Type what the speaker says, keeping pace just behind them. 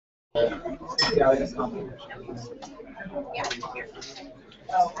Okay,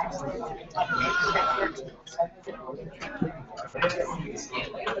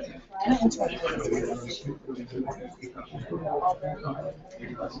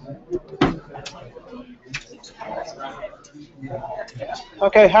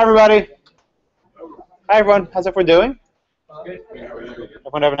 hi everybody. Hi everyone, how's everyone doing?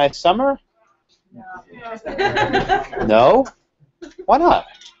 Everyone have a nice summer? No? Why not?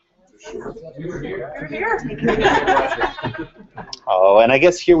 Oh, and I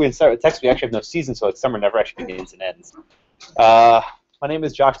guess here we start with text. We actually have no season, so summer never actually begins and ends. My name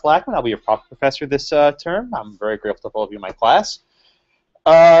is Josh Blackman. I'll be your prop professor this term. I'm very grateful to all of you in my class.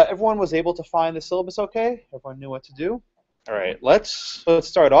 Everyone was able to find the syllabus okay? Everyone knew what to do? All right, let's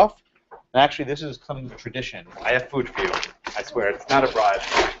start off. And actually, this is becoming a tradition. I have food for you. I swear, it's not a bribe.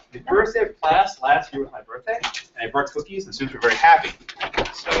 The first day of class last year was my birthday, and I brought cookies, and students were very happy.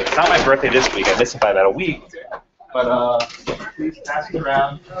 So it's not my birthday this week. I missed it by about a week. But please pass it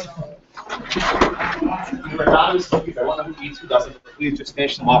around. These are anonymous cookies. I don't know who eats, who doesn't. Please just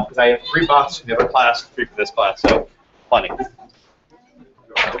finish them off, because I have 3 boxes from the other class, 3 for this class. So, plenty.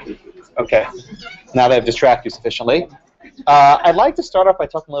 Okay. Now that I've distracted you sufficiently. I'd like to start off by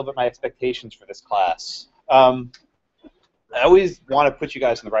talking a little bit about my expectations for this class. I always want to put you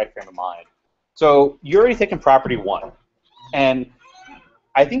guys in the right frame of mind. So you're already taking Property 1. And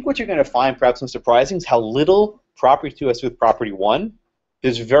I think what you're going to find, perhaps unsurprising, is how little Property 2 has to do with Property 1.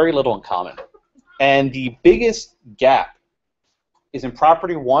 There's very little in common. And the biggest gap is in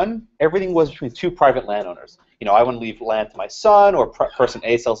Property 1, everything was between 2 private landowners. You know, I want to leave land to my son, or person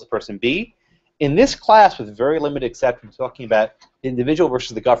A sells to person B. In this class, with very limited exceptions, we're talking about the individual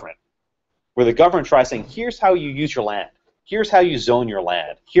versus the government, where the government tries saying, here's how you use your land. Here's how you zone your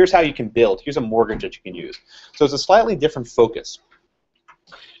land. Here's how you can build. Here's a mortgage that you can use. So it's a slightly different focus.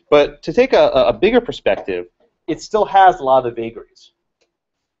 But to take a bigger perspective, it still has a lot of the vagaries.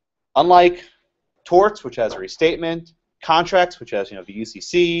 Unlike torts, which has a restatement, contracts, which has the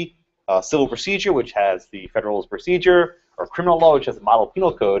UCC, civil procedure, which has the federal rules of procedure, or criminal law, which has the model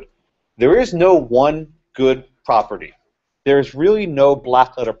penal code, there is no one good property. There is really no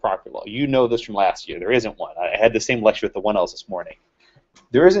black letter property law. You know this from last year. There isn't one. I had the same lecture with the 1Ls this morning.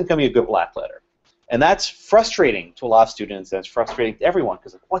 There isn't going to be a good black letter. And that's frustrating to a lot of students, and it's frustrating to everyone,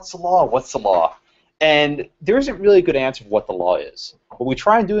 because what's the law? What's the law? And there isn't really a good answer for what the law is. What we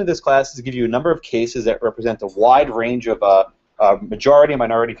try and do in this class is to give you a number of cases that represent a wide range of majority and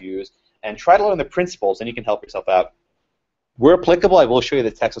minority views, and try to learn the principles, and you can help yourself out. Where applicable, I will show you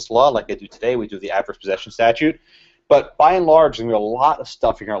the Texas law like I do today. We do the adverse possession statute. But by and large, there's going to be a lot of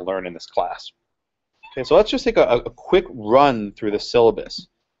stuff you're going to learn in this class. Okay, so let's just take a quick run through the syllabus.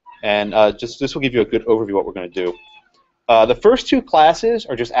 And this will give you a good overview of what we're going to do. The first 2 classes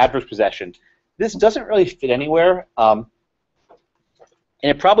are just adverse possession. This doesn't really fit anywhere. And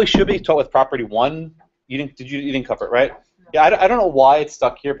it probably should be taught with Property 1. You didn't cover it, right? Yeah, I don't know why it's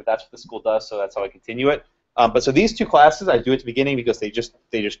stuck here, but that's what the school does, so that's how I continue it. But so these 2 classes I do at the beginning because they just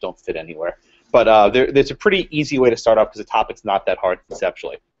don't fit anywhere. But there's a pretty easy way to start off because the topic's not that hard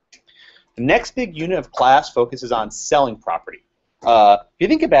conceptually. The next big unit of class focuses on selling property. If you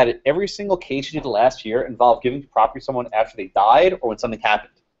think about it, every single case you did last year involved giving property to someone after they died or when something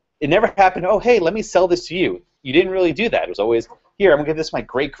happened. It never happened, oh, hey, let me sell this to you. You didn't really do that. It was always, here, I'm going to give this to my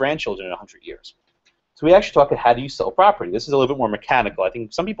great-grandchildren in 100 years. So we actually talk about how do you sell property. This is a little bit more mechanical. I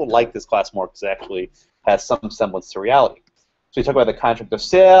think some people like this class more because it actually has some semblance to reality. So we talk about the contract of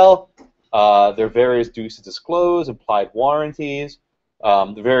sale, their various duties to disclose, implied warranties,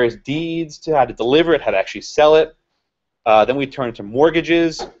 the various deeds to how to deliver it, how to actually sell it. Then we turn to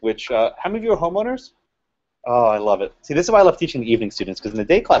mortgages, which, how many of you are homeowners? Oh, I love it. See, this is why I love teaching the evening students, because in the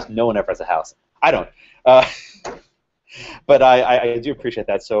day class, no one ever has a house. I don't. But I do appreciate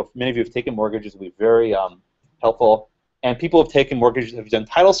that. So if many of you have taken mortgages, it'll be very helpful. And people who have taken mortgages have done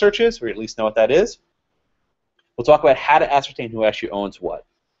title searches, or at least know what that is. We'll talk about how to ascertain who actually owns what.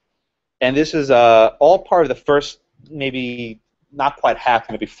 And this is all part of the first, maybe not quite half,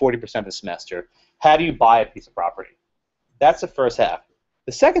 maybe 40% of the semester. How do you buy a piece of property? That's the first half.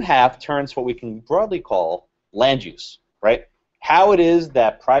 The second half turns what we can broadly call land use, right? How it is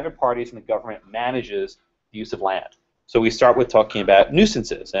that private parties and the government manages the use of land. So we start with talking about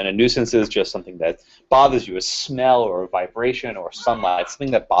nuisances, and a nuisance is just something that bothers you, a smell or a vibration or sunlight,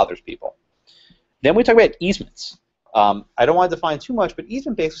 something that bothers people. Then we talk about easements. I don't want to define too much, but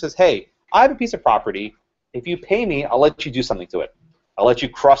easement basically says, hey, I have a piece of property. If you pay me, I'll let you do something to it. I'll let you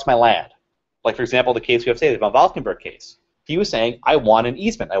cross my land. Like, for example, the case we have today, the von Valkenburg case. He was saying, I want an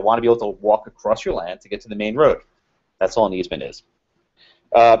easement. I want to be able to walk across your land to get to the main road. That's all an easement is.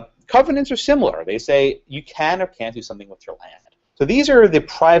 Covenants are similar. They say you can or can't do something with your land. So these are the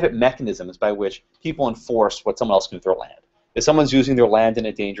private mechanisms by which people enforce what someone else can do with their land. If someone's using their land in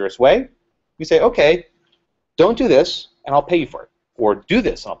a dangerous way, you say, okay, don't do this, and I'll pay you for it. Or do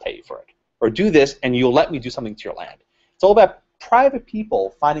this, and I'll pay you for it. Or do this, and you'll let me do something to your land. It's all about private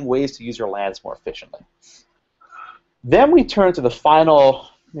people finding ways to use your lands more efficiently. Then we turn to the final,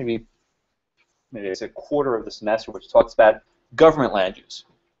 maybe it's a quarter of the semester, which talks about government land use.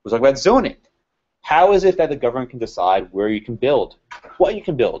 We talk about zoning. How is it that the government can decide where you can build, what you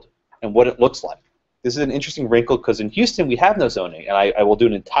can build, and what it looks like? This is an interesting wrinkle because in Houston we have no zoning, and I will do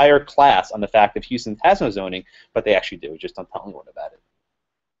an entire class on the fact that Houston has no zoning, but they actually do. Just don't tell anyone about it.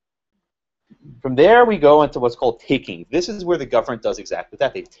 From there we go into what's called taking. This is where the government does exactly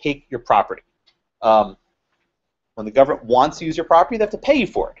that. They take your property. When the government wants to use your property, they have to pay you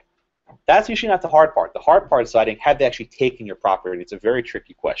for it. That's usually not the hard part. The hard part is deciding have they actually taken your property. It's a very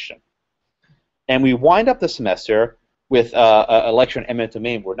tricky question. And we wind up the semester with a lecture on eminent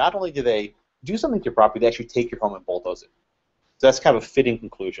domain where not only do they do something to your property, they actually take your home and bulldoze it. So that's kind of a fitting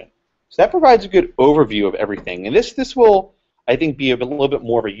conclusion. So that provides a good overview of everything. And this will, I think, be a little bit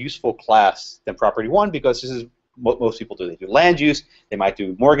more of a useful class than Property 1 because this is what most people do. They do land use, they might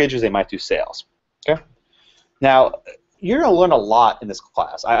do mortgages, they might do sales. Okay? Now, you're going to learn a lot in this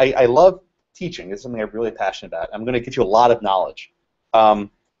class. I love teaching. It's something I'm really passionate about. I'm going to get you a lot of knowledge.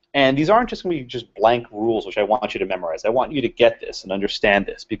 And these aren't just going to be just blank rules which I want you to memorize. I want you to get this and understand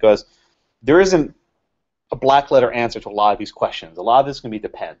this because there isn't a black letter answer to a lot of these questions. A lot of this is going to be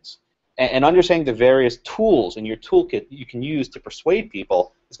depends. And understanding the various tools in your toolkit that you can use to persuade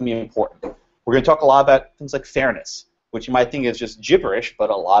people is going to be important. We're going to talk a lot about things like fairness, which you might think is just gibberish, but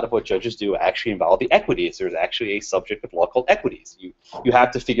a lot of what judges do actually involve the equities. There's actually a subject of law called equities. You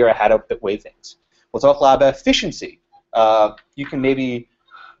have to figure out how to weigh things. We'll talk a lot about efficiency. You can maybe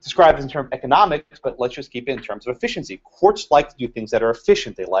describe it in terms of economics, but let's just keep it in terms of efficiency. Courts like to do things that are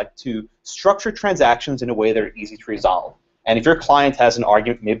efficient. They like to structure transactions in a way that are easy to resolve. And if your client has an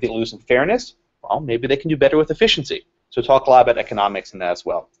argument, maybe they lose in fairness, well, maybe they can do better with efficiency. So talk a lot about economics in that as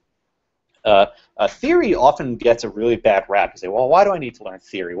well. Theory often gets a really bad rap. You say, well, why do I need to learn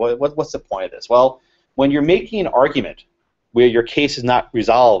theory? What's the point of this? Well, when you're making an argument where your case is not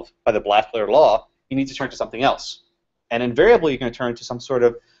resolved by the black letter law, you need to turn to something else. And invariably, you're going to turn to some sort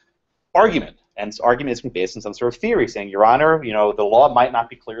of argument. And this argument is based on some sort of theory saying, Your Honor, you know, the law might not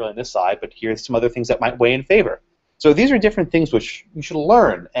be clearly on this side, but here's some other things that might weigh in favor. So these are different things which you should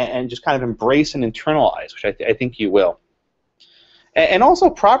learn and just kind of embrace and internalize, which I think you will. And also,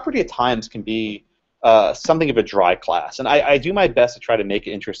 property at times can be something of a dry class. And I do my best to try to make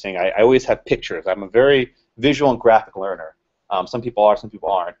it interesting. I always have pictures. I'm a very visual and graphic learner. Some people are, some people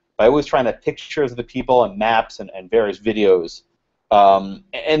aren't. But I always try to have pictures of the people and maps and various videos.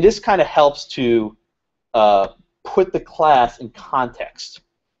 And this kind of helps to put the class in context.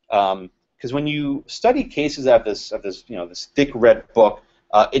 Because when you study cases out of this thick red book,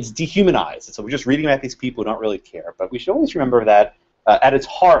 it's dehumanized. So we're just reading about these people who don't really care. But we should always remember that at its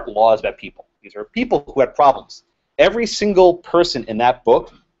heart, law is about people. These are people who had problems. Every single person in that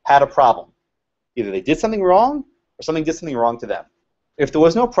book had a problem. Either they did something wrong or something did something wrong to them. If there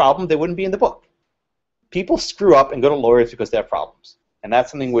was no problem, they wouldn't be in the book. People screw up and go to lawyers because they have problems. And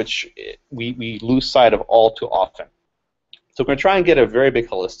that's something which we lose sight of all too often. So we're going to try and get a very big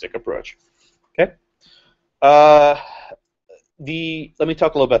holistic approach. Okay? Let me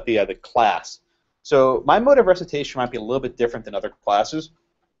talk a little about the class. So my mode of recitation might be a little bit different than other classes.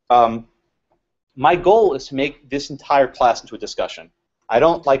 My goal is to make this entire class into a discussion. I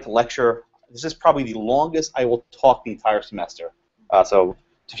don't like to lecture. This is probably the longest I will talk the entire semester. So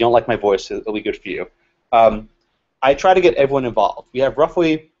if you don't like my voice, it'll be good for you. I try to get everyone involved. We have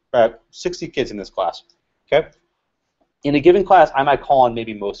roughly about 60 kids in this class. Okay? In a given class, I might call on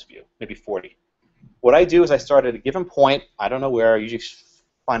maybe most of you, maybe 40. What I do is I start at a given point. I don't know where. I usually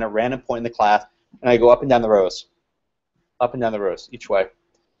find a random point in the class, and I go up and down the rows. Up and down the rows, each way.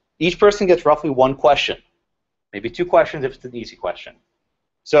 Each person gets roughly one question, maybe two questions if it's an easy question.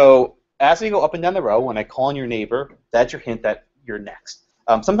 So as we go up and down the row, when I call on your neighbor, that's your hint that you're next.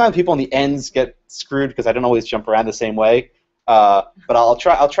 Sometimes people in the ends get screwed because I don't always jump around the same way. But I'll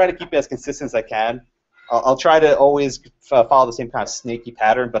try to keep it as consistent as I can. I'll try to always follow the same kind of snaky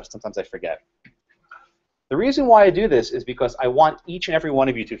pattern, but sometimes I forget. The reason why I do this is because I want each and every one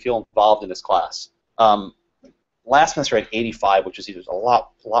of you to feel involved in this class. Last semester I had 85, which is a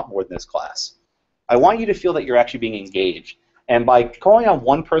lot more than this class. I want you to feel that you're actually being engaged. And by calling on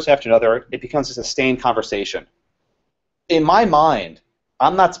one person after another, it becomes a sustained conversation. In my mind,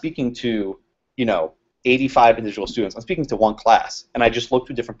 I'm not speaking to, 85 individual students. I'm speaking to one class, and I just look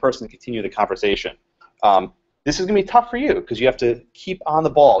to a different person to continue the conversation. This is going to be tough for you because you have to keep on the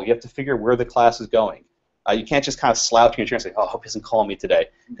ball. You have to figure where the class is going. You can't just kind of slouch in your chair and say, oh, I hope he doesn't call me today,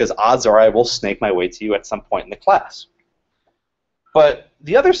 because odds are I will snake my way to you at some point in the class. But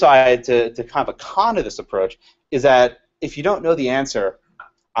the other side to kind of a con of this approach is that if you don't know the answer,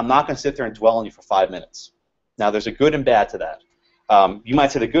 I'm not going to sit there and dwell on you for 5 minutes. Now, there's a good and bad to that. You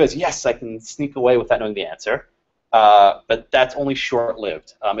might say the good is, yes, I can sneak away without knowing the answer, but that's only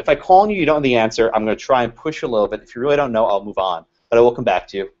short-lived. If I call on you, you don't know the answer, I'm going to try and push you a little bit. If you really don't know, I'll move on. But I will come back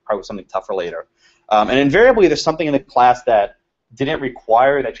to you, probably with something tougher later. And invariably, there's something in the class that didn't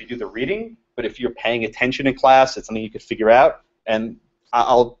require that you do the reading, but if you're paying attention in class, it's something you could figure out, and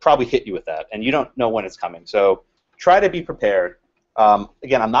I'll probably hit you with that. And you don't know when it's coming, so try to be prepared.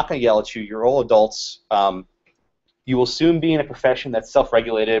 Again, I'm not going to yell at you. You're all adults. You will soon be in a profession that's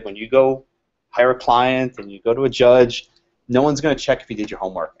self-regulated. When you go hire a client and you go to a judge, no one's going to check if you did your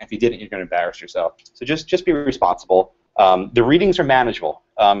homework. If you didn't, you're going to embarrass yourself. So just be responsible. The readings are manageable.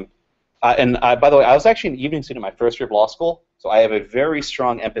 By the way, I was actually an evening student in my first year of law school, so I have a very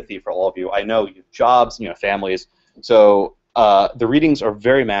strong empathy for all of you. I know you have jobs, you know, families, so the readings are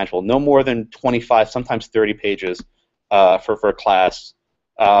very manageable. No more than 25, sometimes 30 pages for a class.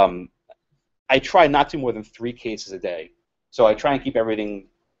 I try not to more than 3 cases a day, so I try and keep everything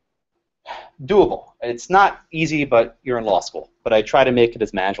doable. It's not easy, but you're in law school. But I try to make it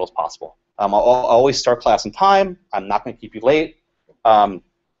as manageable as possible. I'll always start class on time. I'm not going to keep you late.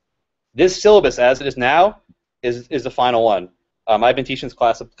 This syllabus, as it is now, is the final one. I've been teaching this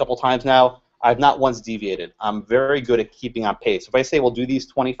class a couple times now. I've not once deviated. I'm very good at keeping on pace. If I say we'll do these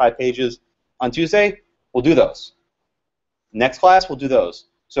 25 pages on Tuesday, we'll do those. Next class, we'll do those.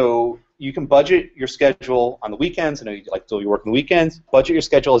 So you can budget your schedule on the weekends. I know you like to do your work on the weekends. Budget your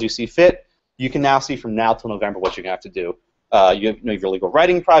schedule as you see fit. You can now see from now till November what you're going to have to do. You have your legal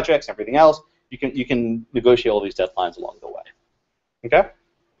writing projects and everything else. You can negotiate all these deadlines along the way. Okay?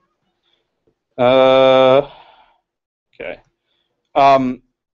 Okay.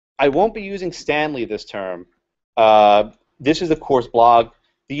 I won't be using Stanley this term. This is the course blog.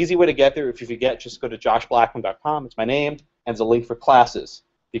 The easy way to get there, if you forget, just go to joshblackman.com. It's my name, and there's a link for classes.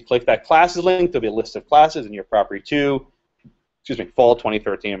 If you click that classes link, there'll be a list of classes in your Property 2, fall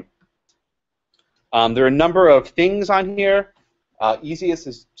 2013. There are a number of things on here. Easiest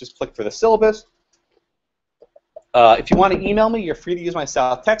is just click for the syllabus. If you want to email me, you're free to use my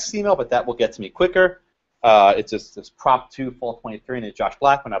South Texas email, but that will get to me quicker. It's just this Prop2 fall 23 and it's Josh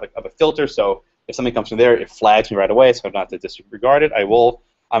Blackman. I have a filter, so if something comes from there, it flags me right away, so I'm not to disregard it.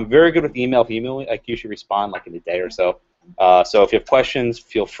 I'm very good with email. If you email me, I can usually respond like in a day or so. So if you have questions,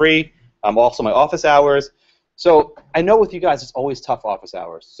 feel free. Also, my office hours. So I know with you guys, it's always tough office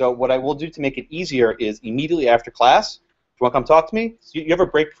hours. So what I will do to make it easier is immediately after class, if you want to come talk to me, so you have a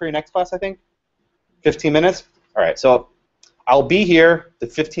break for your next class, I think? 15 minutes? All right, so I'll be here the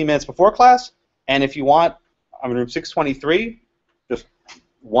 15 minutes before class, and if you want, I'm in room 623, just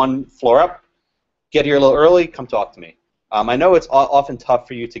one floor up. Get here a little early, come talk to me. I know it's often tough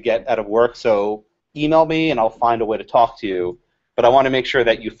for you to get out of work, so email me and I'll find a way to talk to you. But I want to make sure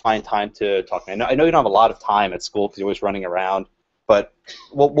that you find time to talk to me. I know you don't have a lot of time at school because you're always running around, but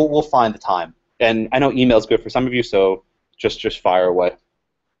we'll find the time. And I know email is good for some of you, so just fire away.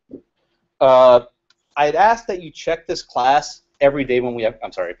 I'd ask that you check this class every day when we have.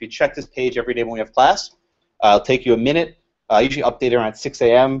 I'm sorry, if you check this page every day when we have class, it'll take you a minute. I usually update it around 6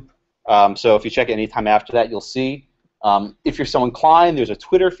 a.m. So if you check it any time after that, you'll see. If you're so inclined, there's a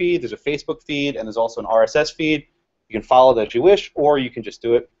Twitter feed, there's a Facebook feed, and there's also an RSS feed. You can follow that as you wish, or you can just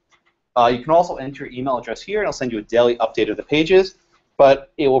do it. You can also enter your email address here, and I'll send you a daily update of the pages.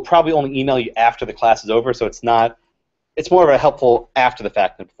 But it will probably only email you after the class is over, so it's not. It's more of a helpful after the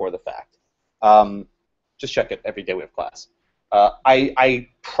fact than before the fact. Just check it every day we have class. I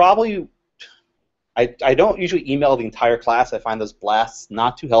don't usually email the entire class. I find those blasts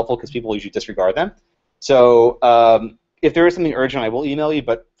not too helpful because people usually disregard them. So if there is something urgent, I will email you,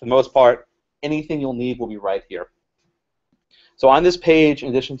 but for the most part, anything you'll need will be right here. So on this page, in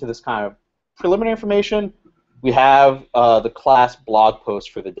addition to this kind of preliminary information, we have the class blog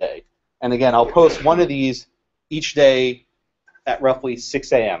post for the day. And again, I'll post one of these each day at roughly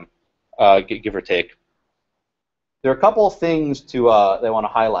 6 a.m., give or take. There are a couple of things that I want to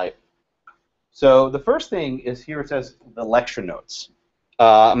highlight. So the first thing is here it says the lecture notes.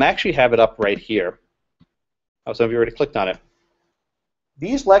 I'm actually have it up right here. Oh, some of you already clicked on it.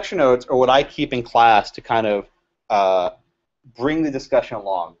 These lecture notes are what I keep in class to kind of bring the discussion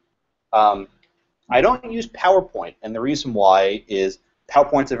along. I don't use PowerPoint, and the reason why is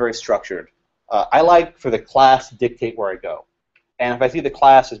PowerPoints are very structured. I like for the class to dictate where I go. And if I see the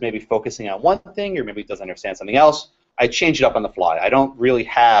class is maybe focusing on one thing or maybe it doesn't understand something else, I change it up on the fly. I don't really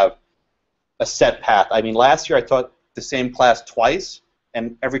have a set path. I mean, last year I taught the same class twice,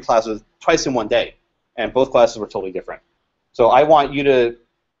 and every class was twice in one day, and both classes were totally different. So I want you to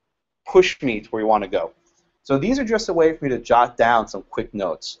push me to where you want to go. So these are just a way for me to jot down some quick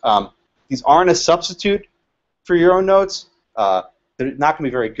notes. These aren't a substitute for your own notes. They're not going to be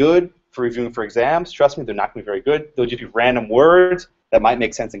very good for reviewing for exams. Trust me, they're not going to be very good. They'll just be random words that might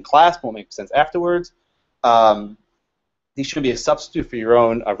make sense in class, but won't make sense afterwards. These should be a substitute for your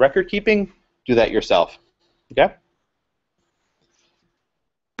own record keeping. Do that yourself. Okay?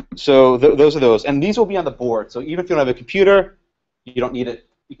 So those are those. And these will be on the board. So even if you don't have a computer, you don't need it.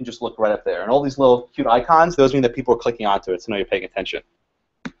 You can just look right up there. And all these little cute icons, those mean that people are clicking onto it, so know you're paying attention.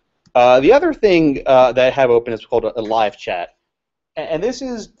 The other thing that I have open is called a live chat. And this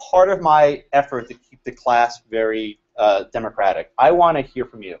is part of my effort to keep the class very democratic. I want to hear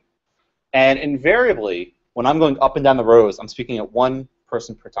from you. And invariably, when I'm going up and down the rows, I'm speaking at one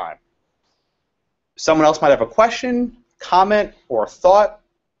person per time. Someone else might have a question, comment, or a thought.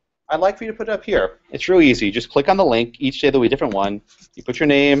 I'd like for you to put it up here. It's real easy. Just click on the link. Each day there'll be a different one. You put your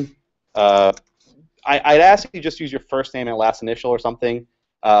name. I'd ask you just use your first name and last initial or something.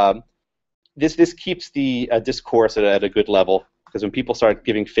 This keeps the discourse at a good level, because when people start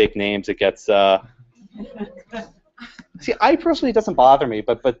giving fake names, it gets. See, I personally, it doesn't bother me,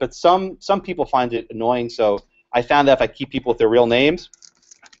 but some people find it annoying. So I found that if I keep people with their real names,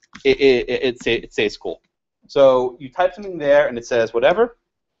 it stays cool. So you type something there, and it says whatever.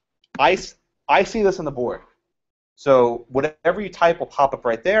 I see this on the board. So whatever you type will pop up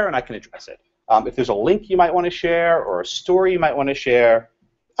right there, and I can address it. If there's a link you might want to share or a story you might want to share,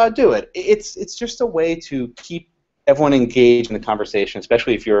 do it. It's just a way to keep everyone engaged in the conversation,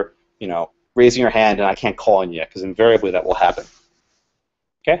 especially if you're raising your hand and I can't call on you, because invariably that will happen.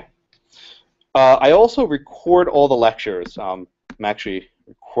 Okay. I also record all the lectures. I'm actually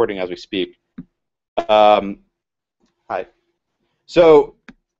recording as we speak. Hi. So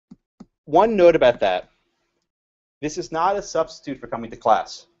one note about that. This is not a substitute for coming to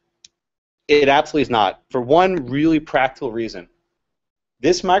class. It absolutely is not, for one really practical reason.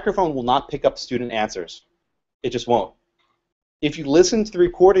 This microphone will not pick up student answers. It just won't. If you listen to the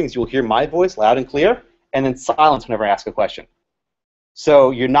recordings, you'll hear my voice loud and clear, and then silence whenever I ask a question.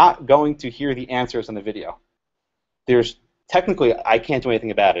 So you're not going to hear the answers on the video. Technically, I can't do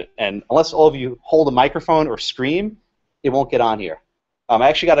anything about it, and unless all of you hold a microphone or scream, it won't get on here. I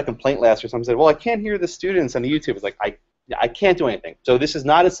actually got a complaint last year. Someone said, well, I can't hear the students on the YouTube. It's like, I can't do anything. So this is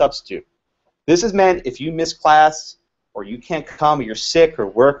not a substitute. This is meant if you miss class or you can't come or you're sick or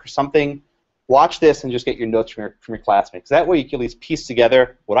work or something, watch this and just get your notes from your classmates. That way you can at least piece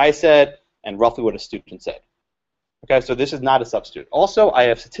together what I said and roughly what a student said. Okay, so this is not a substitute. Also, I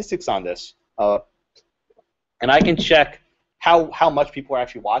have statistics on this, and I can check how much people are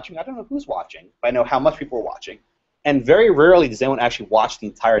actually watching. I don't know who's watching, but I know how much people are watching. And very rarely does anyone actually watch the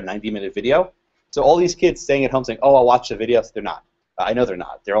entire 90-minute video. So all these kids staying at home saying, oh, I'll watch the video, they're not. I know they're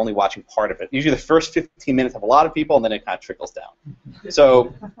not. They're only watching part of it. Usually the first 15 minutes have a lot of people, and then it kind of trickles down.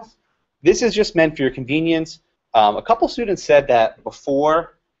 So this is just meant for your convenience. A couple students said that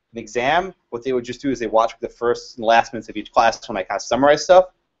before an exam, what they would just do is they watch the first and last minutes of each class when I kind of summarize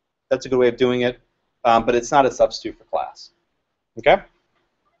stuff. That's a good way of doing it. But it's not a substitute for class. Okay?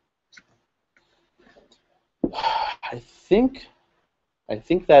 I think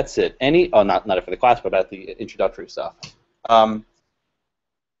that's it. Not for the class, but about the introductory stuff. I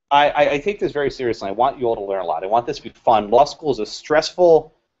take this very seriously. I want you all to learn a lot. I want this to be fun. Law school is a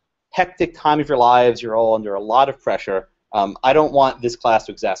stressful, hectic time of your lives. You're all under a lot of pressure. I don't want this class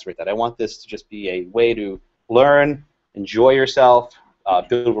to exacerbate that. I want this to just be a way to learn, enjoy yourself,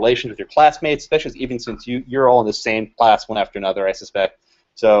 build relations with your classmates, especially even since you're all in the same class one after another, I suspect.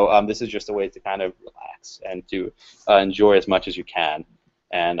 So this is just a way to kind of relax and to enjoy as much as you can.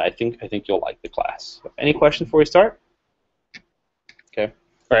 And I think you'll like the class. Any questions before we start? Okay.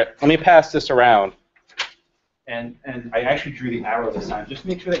 All right. Let me pass this around. And I actually drew the arrow this time. Just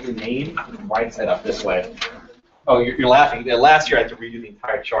make sure that your name is right side up this way. Oh, you're laughing. Last year I had to redo the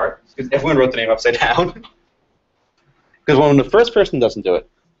entire chart because everyone wrote the name upside down. Because when the first person doesn't do it.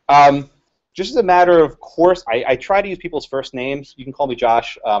 Just as a matter of course, I try to use people's first names. You can call me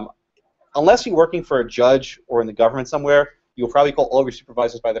Josh. Unless you're working for a judge or in the government somewhere, you'll probably call all of your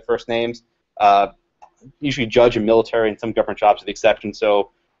supervisors by their first names. Usually judge and military and some government jobs are the exception.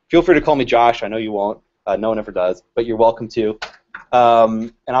 So feel free to call me Josh. I know you won't. No one ever does, but you're welcome to.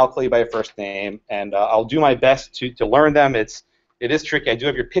 And I'll call you by your first name, and I'll do my best to learn them. It's It is tricky. I do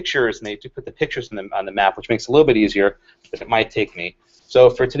have your pictures, and they do put the pictures on the map, which makes it a little bit easier, but it might take me. So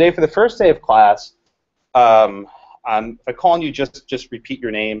for today, for the first day of class, if I call on you, just repeat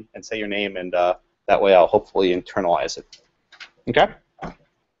your name and say your name, and that way I'll hopefully internalize it. Okay?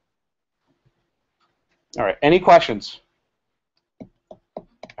 All right. Any questions? All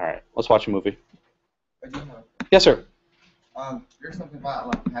right. Let's watch a movie. Yes, sir. There's something about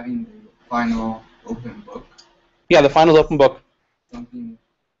like having the final open book. Yeah, the final open book. Something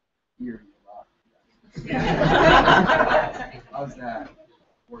eerie about that. How's that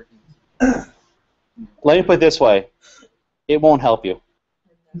working? Let me put it this way. It won't help you.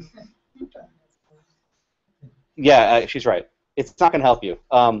 Yeah, she's right. It's not going to help you.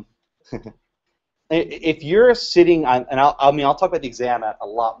 If you're sitting on, and I'll talk about the exam a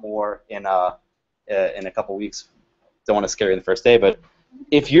lot more in a couple weeks. Don't want to scare you the first day, but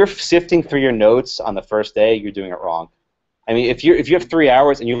if you're sifting through your notes on the first day, you're doing it wrong. I mean, if you have 3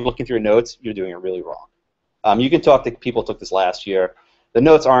 hours and you're looking through your notes, you're doing it really wrong. You can talk to people who took this last year. The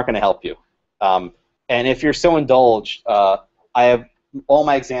notes aren't going to help you. And if you're so indulged, I have all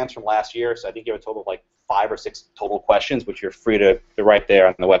my exams from last year, so I think you have a total of like 5 or 6 total questions, which you're free to write there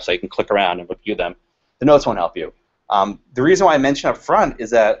on the website. You can click around and review them. The notes won't help you. The reason why I mention up front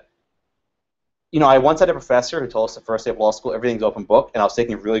is that, you know, I once had a professor who told us the first day of law school everything's open book, and I was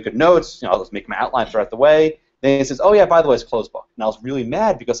taking really good notes. You know, I was making my outline throughout the way. Then he says, "Oh yeah, by the way, it's closed book." And I was really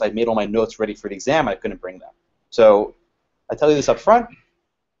mad because I made all my notes ready for the exam. I couldn't bring them. So I tell you this up front: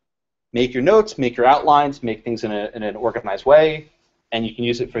 make your notes, make your outlines, make things in an organized way, and you can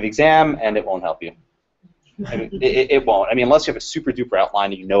use it for the exam, and it won't help you. I mean, it won't. I mean, unless you have a super duper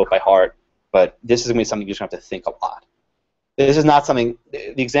outline and you know it by heart. But this is going to be something you just have to think a lot. This is not something.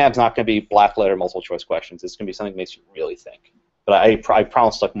 The exam's not going to be black letter multiple choice questions. It's going to be something that makes you really think. But I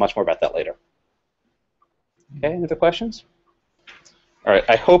promise to talk much more about that later. Okay, any other questions? All right,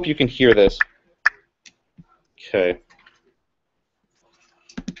 I hope you can hear this. Okay.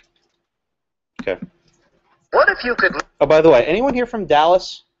 Okay. What if you could... Oh, by the way, anyone here from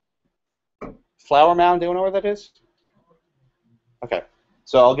Dallas? Flower Mound, anyone know where that is? Okay,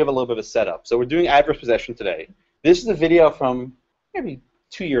 so I'll give a little bit of a setup. So we're doing adverse possession today. This is a video from maybe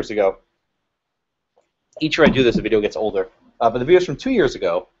 2 years ago. Each year I do this, the video gets older. But the video is from 2 years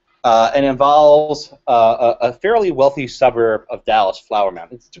ago, and involves a fairly wealthy suburb of Dallas, Flower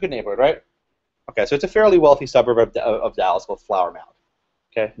Mound. It's a good neighborhood, right? Okay, so it's a fairly wealthy suburb of Dallas called Flower Mound.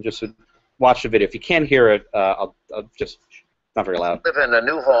 Okay, and just watch the video. If you can't hear it, I'll just not very loud. Live in a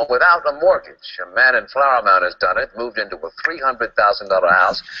new home without a mortgage. A man in Flower Mound has done it, moved into a $300,000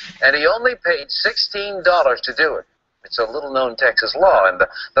 house, and he only paid $16 to do it. It's a little-known Texas law, and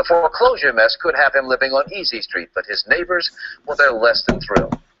the foreclosure mess could have him living on Easy Street, but his neighbors, well, they're less than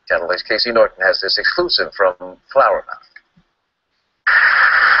thrilled. Cadillacs Casey Norton has this exclusive from Flower Mound.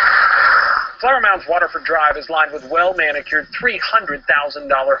 Flower Mound's Waterford Drive is lined with well-manicured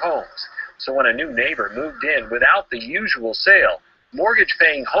 $300,000 homes. So when a new neighbor moved in without the usual sale,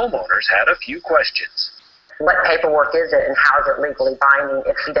 mortgage-paying homeowners had a few questions. What paperwork is it, and how is it legally binding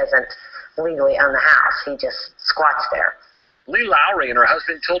if he doesn't legally own the house? He just squats there. Lee Lowry and her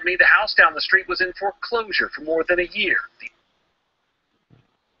husband told me the house down the street was in foreclosure for more than a year.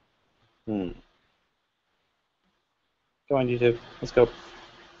 Go on YouTube. Let's go.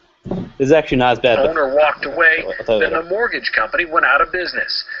 This is actually not as bad. The owner walked away, then later. the mortgage company went out of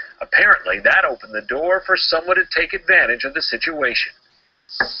business. Apparently, that opened the door for someone to take advantage of the situation.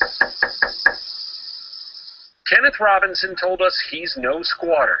 Kenneth Robinson told us he's no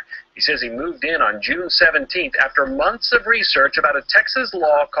squatter. He says he moved in on June 17th after months of research about a Texas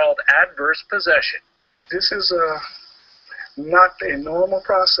law called adverse possession. This is not a normal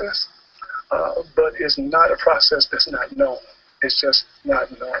process, but it's not a process that's not known. It's just not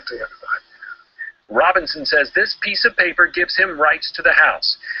known to everybody. Robinson says this piece of paper gives him rights to the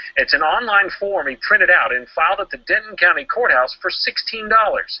house. It's an online form he printed out and filed at the Denton County Courthouse for $16.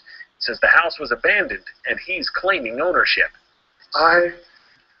 It says the house was abandoned and he's claiming ownership. I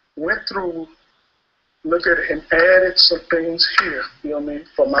went through, looked at it, and added some things here, you know what I mean,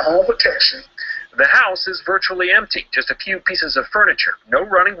 for my own protection. The house is virtually empty, just a few pieces of furniture, no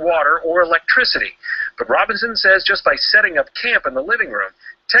running water or electricity. But Robinson says just by setting up camp in the living room,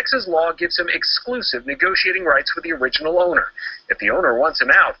 Texas law gives him exclusive negotiating rights with the original owner. If the owner wants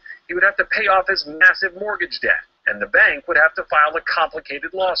him out, he would have to pay off his massive mortgage debt, and the bank would have to file a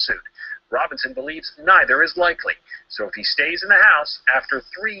complicated lawsuit. Robinson believes neither is likely, so if he stays in the house, after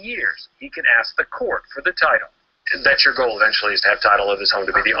 3 years, he can ask the court for the title. That's your goal eventually, is to have title of this home,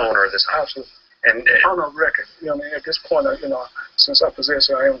 to be the owner of this house. Absolutely. And On a record, you know what I mean, at this point, you know, since I possess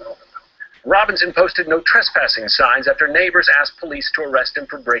it, I am the owner. Robinson posted no trespassing signs after neighbors asked police to arrest him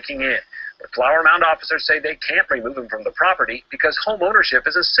for breaking in. But Flower Mound officers say they can't remove him from the property because home ownership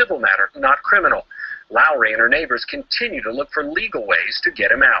is a civil matter, not criminal. Lowry and her neighbors continue to look for legal ways to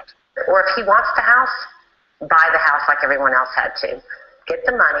get him out. Or if he wants the house, buy the house like everyone else had to. Get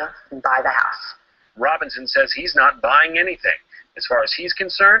the money, buy the house. Robinson says he's not buying anything. As far as he's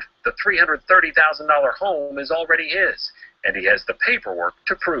concerned, the $330,000 home is already his, and he has the paperwork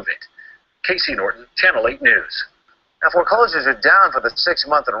to prove it. Casey Norton, Channel 8 News. Now, foreclosures are down for the 6th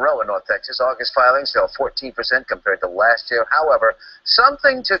month in a row in North Texas. August filings fell 14% compared to last year. However,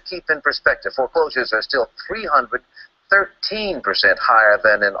 something to keep in perspective. Foreclosures are still 313% higher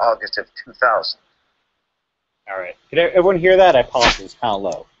than in August of 2000. All right. Can everyone hear that? I apologize. It's kind of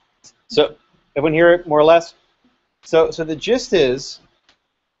low. So, everyone hear it more or less? So the gist is,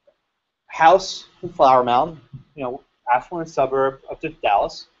 house in Flower Mound, affluent suburb up to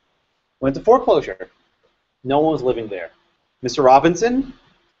Dallas, went to foreclosure. No one was living there. Mr. Robinson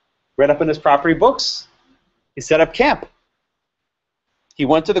read up in his property books. He set up camp. He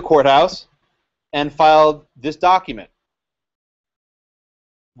went to the courthouse and filed this document.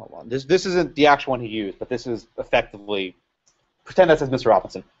 Hold on. This isn't the actual one he used, but this is effectively, pretend that says Mr.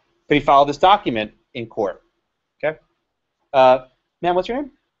 Robinson. But he filed this document in court. Okay? Ma'am, what's your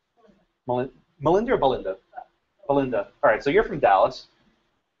name? Melinda or Belinda? Belinda. All right, so you're from Dallas.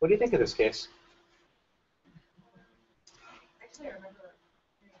 What do you think of this case? Actually, I remember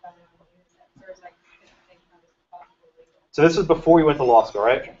hearing about it on the news that there was like different things how this was possibly legal. So this was before you went to law school,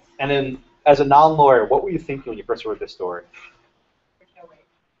 right? And then, as a non-lawyer, what were you thinking when you first heard this story? There's no way.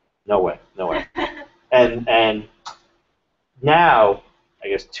 No way, no way. And now, I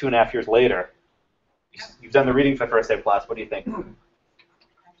guess 2.5 years later, you've done the reading for the first day of class. What do you think? Actually,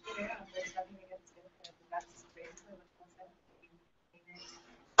 yeah, there's nothing against it. That's basically what was said.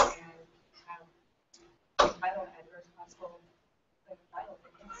 And title adverse possible title.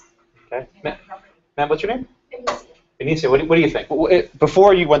 Okay. Ma'am, what's your name? Benicia. Benicia, what do you think?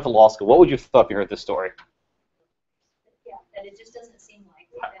 Before you went to law school, what would you have thought if you heard this story? Yeah, and it just doesn't seem like.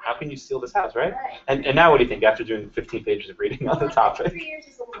 How can you steal this house, right? Right. And now what do you think after doing 15 pages of reading on the topic? 3 years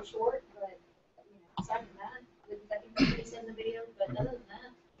is a little short, but aside from that, I think that's what he said in the video. But other than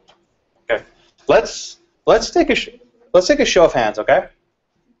that. Okay. Let's take a show of hands, okay?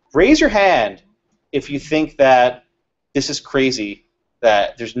 Raise your hand if you think that this is crazy,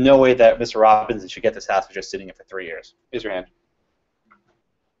 that there's no way that Mr. Robinson should get this house for just sitting in for 3 years. Raise your hand.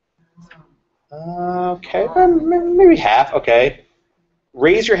 Okay, maybe half. Okay.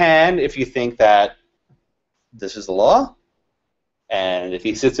 Raise your hand if you think that this is the law, and if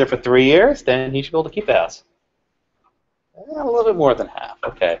he sits there for 3 years, then he should be able to keep the house. A little bit more than half.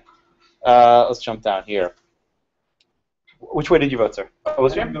 Okay. Let's jump down here. Which way did you vote, sir? Oh,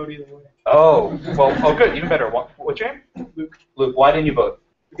 what's your name? I didn't vote either way. Oh, well, good, even better. What's your name? Luke. Luke, why didn't you vote?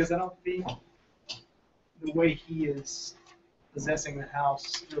 Because I don't think the way he is possessing the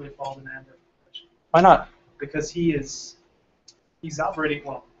house really falls in adverse possession. Why not? Because he's operating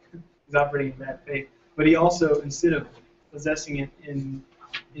in bad faith. But he also, instead of possessing it in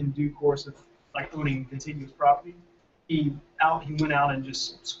due course of like owning contiguous property, he went out and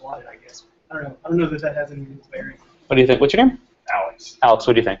just squatted, I guess. I don't know that has any bearing. What do you think? What's your name? Alex. Alex,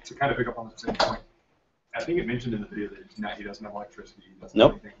 what do you think? To kind of pick up on the same point, I think it mentioned in the video that he doesn't have electricity. He doesn't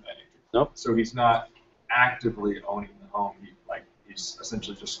Nope. have anything of that nature. Nope. So he's not actively owning the home. He's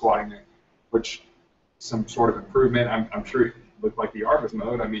essentially just squatting there, which some sort of improvement. I'm sure it looked like the arbors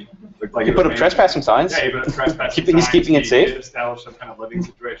mode. I mean, looked like He put up trespassing signs. Yeah, he put up trespassing He's signs. keeping it safe. He did establish some kind of living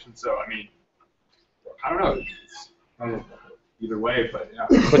situation. So I mean, I don't know. It's kind of either way, but yeah.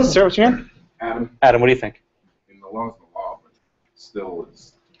 What's your name? Adam, Adam, what do you think? in the law's the law, but still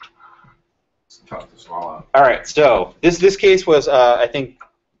it's tough to swallow. All right, so this case was, I think,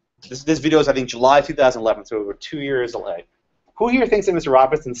 this video is, I think, July 2011, so over 2 years delay. Who here thinks that Mr.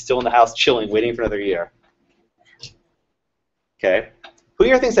 Robinson's still in the house chilling, waiting for another year? Okay. Who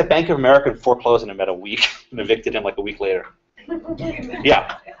here thinks that Bank of America foreclosed on him at a week and evicted him like a week later?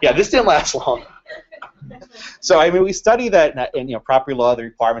 Yeah, this didn't last long. So, I mean, we study that in property law, the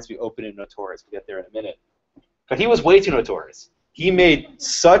requirements be open and notorious. We'll get there in a minute. But he was way too notorious. He made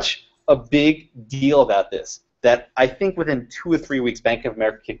such a big deal about this that I think within 2 or 3 weeks, Bank of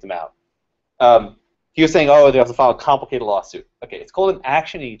America kicked him out. He was saying, oh, they have to file a complicated lawsuit. Okay, it's called an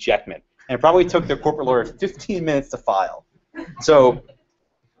action ejectment, and it probably took their corporate lawyer 15 minutes to file. So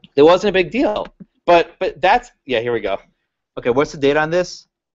it wasn't a big deal. But that's, yeah, here we go. Okay, what's the date on this?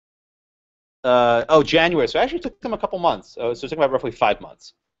 Oh, January. So it actually took them a couple months. So it took about roughly 5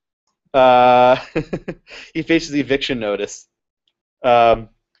 months. He faces the eviction notice. Yeah,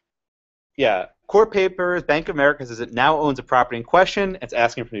 Yeah, court papers, Bank of America says it now owns a property in question. It's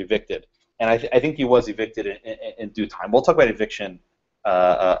asking for to be evicted. And I think he was evicted in due time. We'll talk about eviction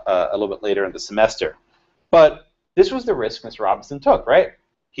a little bit later in the semester. But this was the risk Mr. Robinson took, right?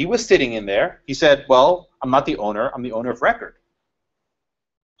 He was sitting in there. He said, well, I'm not the owner. I'm the owner of record.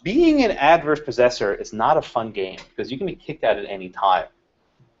 Being an adverse possessor is not a fun game because you can be kicked out at any time.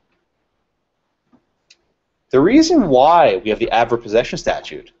 The reason why we have the adverse possession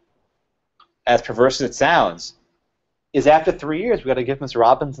statute, as perverse as it sounds, is after 3 years, we've got to give Mr.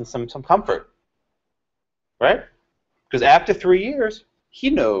 Robinson some comfort, right? Because after 3 years,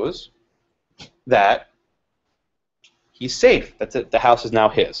 he knows that he's safe. That's it. The house is now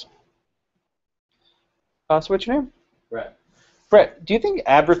his. So what's your name? Brett. Brett, do you think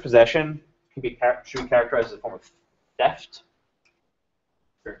adverse possession should be characterized as a form of theft?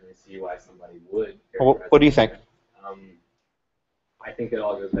 Certainly see why somebody would. What do you think? I think it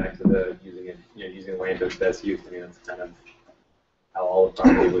all goes back to the using land to its best use. I mean, that's kind of how all of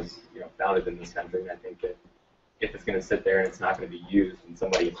property was, founded in this country. And I think that if it's going to sit there and it's not going to be used, and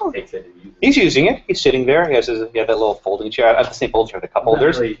somebody takes it and uses it. He's using it. He's sitting there. He has that little folding chair. I have the same folding chair with the cup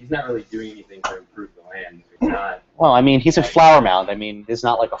holders. He's not really doing anything to improve the land. It's not. Well, I mean, he's in Flower Mound. I mean, it's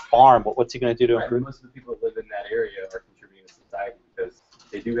not like a farm. What's he going to do to improve? Most of the people that live in that area are contributing to society because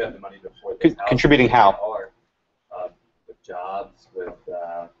they do have the money to afford this house. Contributing how? With jobs, with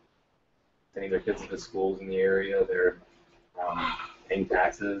sending their kids to schools in the area. They're paying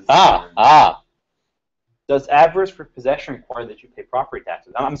taxes. Does adverse possession require that you pay property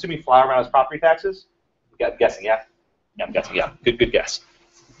taxes? I'm assuming Flower Mound has property taxes? I'm guessing, yeah. Yeah, I'm guessing, yeah. Good guess.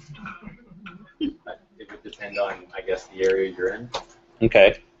 It would depend on, I guess, the area you're in.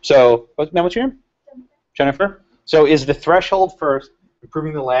 Okay. So, what's your name? Jennifer. So is the threshold for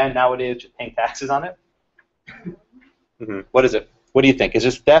improving the land nowadays just paying taxes on it? What is it? What do you think? Is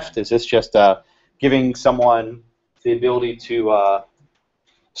this theft? Is this just giving someone the ability to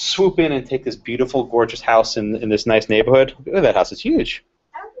swoop in and take this beautiful, gorgeous house in this nice neighborhood? Look at that house. It's huge.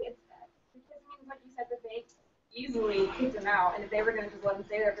 I don't think it's that. Because, I mean, like you said, the bank easily kicked him out, and if they were going to just let him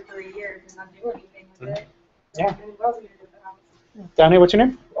stay there for 3 years and not do anything with it, Yeah. then what else are you going to do with the house? Down here, what's your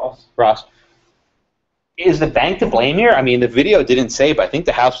name? Ross. Ross. Is the bank to blame here? I mean, the video didn't say, but I think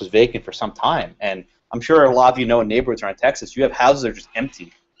the house was vacant for some time. And I'm sure a lot of you know in neighborhoods around Texas, you have houses that are just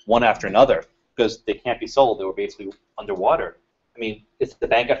empty, one after another, because they can't be sold. They were basically underwater. I mean, is the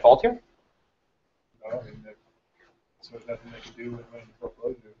bank at fault here? No, I mean, so there's nothing they can do with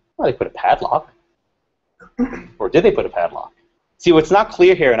foreclosure. Well, they put a padlock. Or did they put a padlock? See, what's not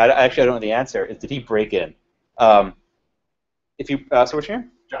clear here, and I don't know the answer, is did he break in? So what's your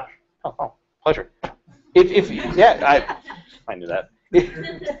name? Josh. Oh, pleasure. Yeah, I knew that.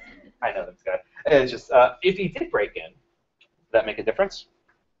 I know this guy. It's just, if he did break in, does that make a difference?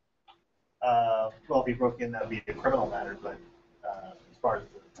 Well, if he broke in, that would be a criminal matter, but as far as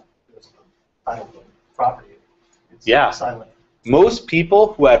the title of the property, it's silent. Most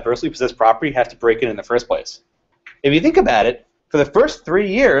people who adversely possess property have to break in the first place. If you think about it, for the first 3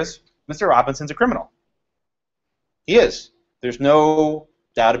 years, Mr. Robinson's a criminal. He is. There's no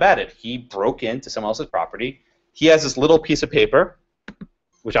doubt about it. He broke into someone else's property. He has this little piece of paper,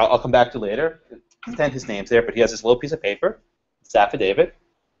 which I'll come back to later. Pretend his name's there, but he has this little piece of paper. It's affidavit.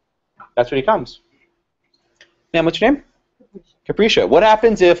 That's what he comes. Ma'am, what's your name? Capricia. What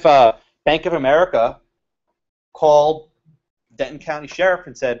happens if Bank of America called Denton County Sheriff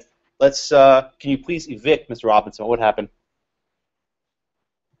and said, can you please evict Mr. Robinson? What would happen?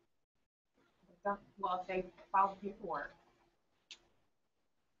 Well, if they filed paperwork.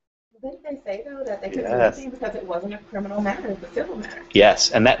 Didn't they say, though, that they could do Yes. anything because it wasn't a criminal matter, it was a civil matter?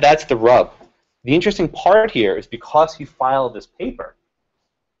 Yes, and that's the rub. The interesting part here is because he filed this paper,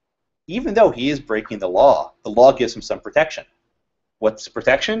 even though he is breaking the law gives him some protection. What's the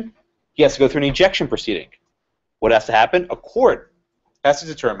protection? He has to go through an ejection proceeding. What has to happen? A court has to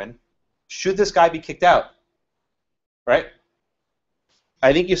determine, should this guy be kicked out? Right?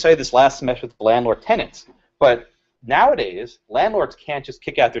 I think you cited this last semester with landlord-tenants, but nowadays, landlords can't just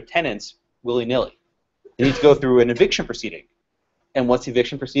kick out their tenants willy-nilly. They need to go through an eviction proceeding. And what's the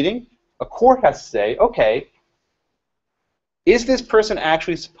eviction proceeding? A court has to say, okay, is this person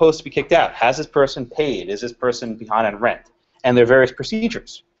actually supposed to be kicked out? Has this person paid? Is this person behind on rent? And there are various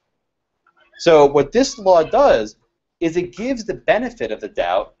procedures. So what this law does is it gives the benefit of the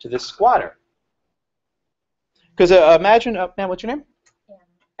doubt to this squatter. Because imagine, ma'am, what's your name?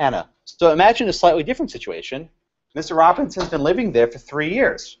 Anna. So imagine a slightly different situation. Mr. Robinson's been living there for 3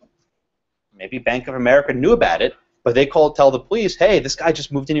 years. Maybe Bank of America knew about it, but they tell the police, hey, this guy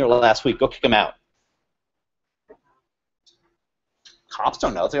just moved in here last week. Go kick him out. cops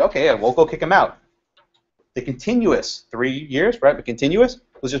don't know. It's like, okay, we'll go kick him out. The continuous 3 years, right? The continuous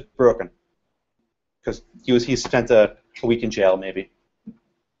was just broken because he spent a week in jail maybe.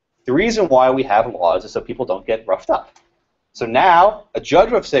 The reason why we have laws is so people don't get roughed up. So now a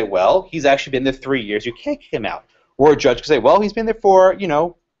judge would say, well, he's actually been there 3 years. You can't kick him out. Or a judge could say, well, he's been there for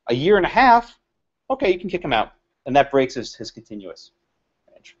a year and a half. Okay, you can kick him out, and that breaks his continuous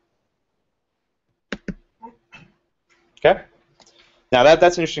range. Okay. Now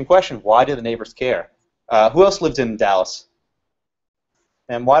that's an interesting question. Why do the neighbors care? Who else lived in Dallas?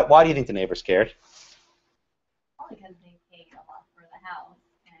 And why do you think the neighbors cared? Probably because they paid a lot for the house,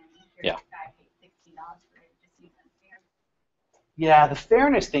 and if Yeah. your guy paid $60 for it, it just seems unfair. Yeah, the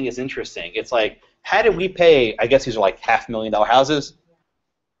fairness thing is interesting. It's like, how did we pay? I guess these are like $500,000 houses.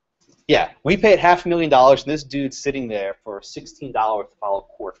 Yeah, we paid $500,000, and this dude's sitting there for $16 to file a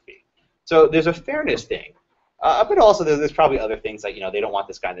court fee. So there's a fairness thing. But also there's probably other things like, they don't want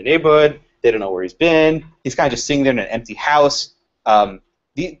this guy in the neighborhood. They don't know where he's been. He's kind of just sitting there in an empty house.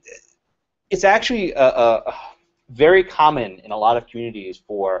 It's actually very common in a lot of communities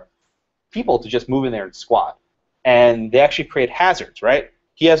for people to just move in there and squat. And they actually create hazards, right?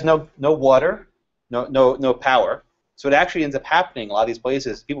 He has no water, no power. So it actually ends up happening in a lot of these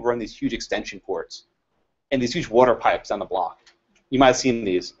places. People run these huge extension cords and these huge water pipes on the block. You might have seen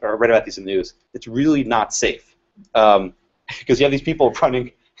these or read about these in the news. It's really not safe because you have these people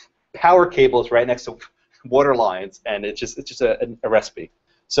running power cables right next to water lines, and it's just a recipe.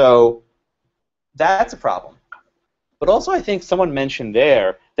 So that's a problem. But also, I think someone mentioned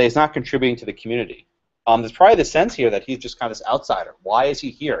there that he's not contributing to the community. There's probably the sense here that he's just kind of this outsider. Why is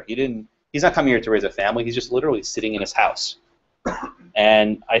he here? He's not coming here to raise a family. He's just literally sitting in his house.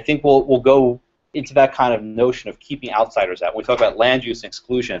 And I think we'll go into that kind of notion of keeping outsiders out. When we talk about land use and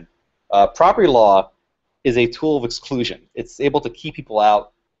exclusion, property law is a tool of exclusion. It's able to keep people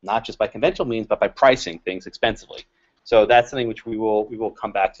out, not just by conventional means, but by pricing things expensively. So that's something which we will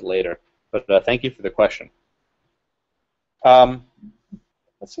come back to later. But thank you for the question. Let's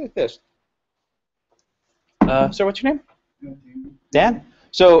see this. Sir, what's your name? Dan?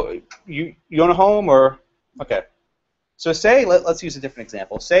 So you own a home, or okay? So say let's use a different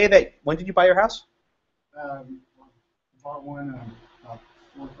example. Say that when did you buy your house? Bought one about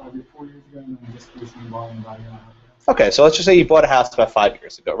 4 years ago, and then just recently bought one about a year and a half ago. Okay, so let's just say you bought a house about 5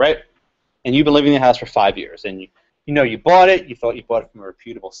 years ago, right? And you've been living in the house for 5 years, and you bought it. You thought you bought it from a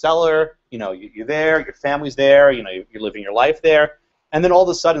reputable seller. You're there. Your family's there. You're living your life there. And then all of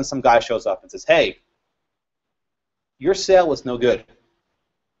a sudden, some guy shows up and says, "Hey, your sale was no good.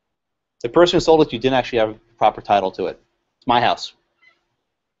 The person who sold it to you didn't actually have proper title to it. It's my house."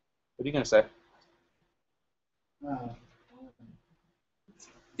 What are you going to say?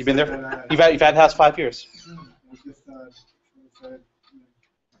 You've been there. You've had the house 5 years. It's just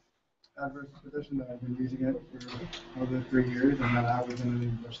adverse position that I've been using it for over 3 years, and that I was in the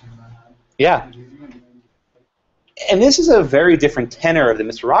position that I had. Yeah. And this is a very different tenor of the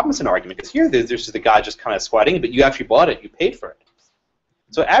Mr. Robinson argument, because here there's just the guy just kind of squatting, but you actually bought it, you paid for it.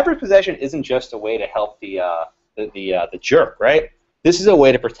 So adverse possession isn't just a way to help the jerk, right? This is a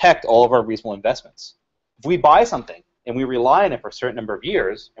way to protect all of our reasonable investments. If we buy something and we rely on it for a certain number of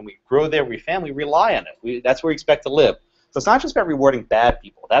years, and we grow there, we rely on it. That's where we expect to live. So it's not just about rewarding bad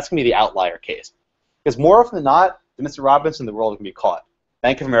people. That's going to be the outlier case. Because more often than not, the Mr. Robinson in the world can be caught.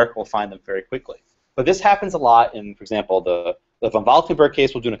 Bank of America will find them very quickly. But this happens a lot in, for example, the von Valkenburg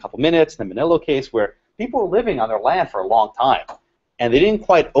case we'll do in a couple minutes, the Manillo case, where people were living on their land for a long time, and they didn't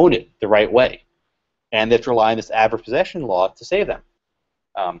quite own it the right way. And they have to rely on this adverse possession law to save them.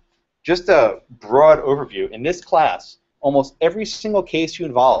 Just a broad overview. In this class, almost every single case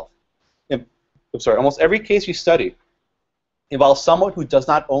you almost every case you study involves someone who does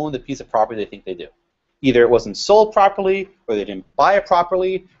not own the piece of property they think they do. Either it wasn't sold properly, or they didn't buy it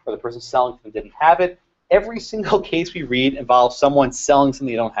properly, or the person selling it didn't have it. Every single case we read involves someone selling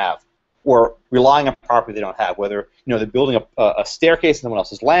something they don't have, or relying on property they don't have, whether they're building a staircase on someone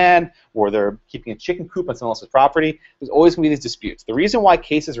else's land, or they're keeping a chicken coop on someone else's property. There's always going to be these disputes. The reason why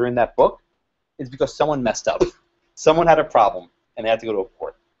cases are in that book is because someone messed up. Someone had a problem, and they had to go to a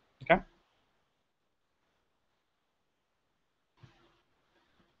court. Okay?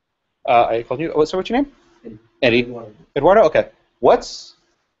 I called you. So what's your name? Eddie. Eduardo. Okay. What's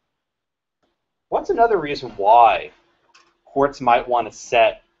another reason why courts might want to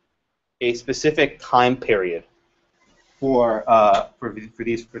set a specific time period for the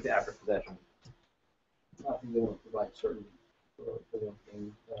adverse possession? I think they want to provide certainty for one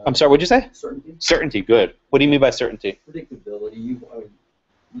thing. I'm sorry. What'd you say? Certainty. Certainty. Good. What do you mean by certainty? Predictability.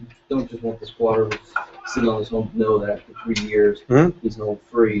 don't just want the squatter who's sitting on his home to know that after 3 years he's home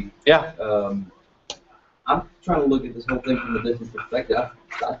free. Yeah. I'm trying to look at this whole thing from a different perspective.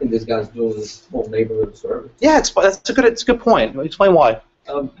 I think this guy's doing this whole neighborhood a service. Yeah, it's a good point. Explain why.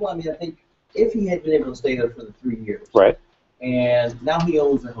 Well, I mean, I think if he had been able to stay there for the 3 years, right, and now he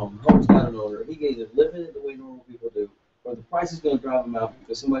owns the home, the home's got an owner, he can either live in it the way normal people do, or the price is going to drive him out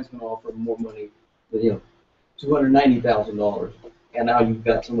because somebody's going to offer him more money, $290,000, and now you've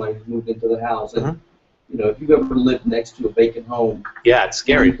got somebody who's moved into the house, and if you've ever lived next to a vacant home, yeah, it's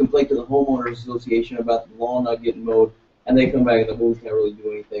scary. You complain to the homeowners association about the lawn not getting mowed, and they come back and the homeowner can't really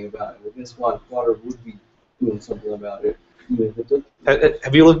do anything about it. Well, guess what? Water would be doing something about it.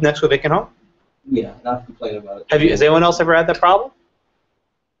 Have you lived next to a vacant home? Yeah, not complain about it. Has anyone else ever had that problem?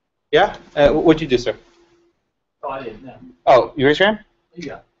 Yeah? What'd you do, sir? Oh, I didn't know. Oh, you raised your hand?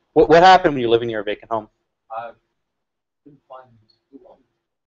 Yeah. What happened when you live near a vacant home? I couldn't find who owned it.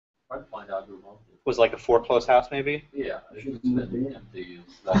 Tried to find out who owned it. Was it like a foreclosed house, maybe? Yeah, I think it's been empty.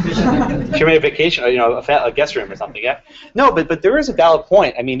 She made a vacation, a guest room or something, yeah? No, but there is a valid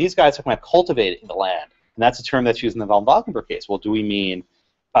point. I mean, these guys are talking about cultivating the land, and that's a term that's used in the von Valkenburg case. Well, do we mean,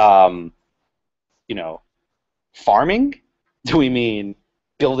 farming? Do we mean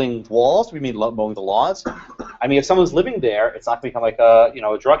building walls? Do we mean mowing the lawns? I mean, if someone's living there, it's not going to become like a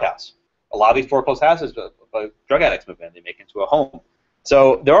drug house. A lot of these foreclosed houses, drug addicts move in, they make it into a home.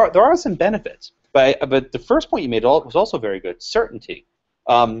 So there are some benefits. But the first point you made was also very good, certainty.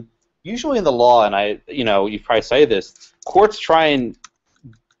 Usually in the law, and you probably say this, courts try and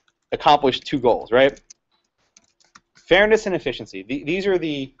accomplish two goals, right? Fairness and efficiency. These are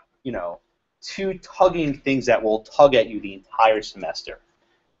the, two tugging things that will tug at you the entire semester.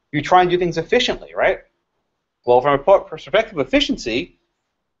 You try and do things efficiently, right? Well, from a perspective of efficiency,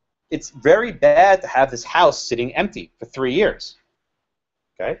 it's very bad to have this house sitting empty for 3 years.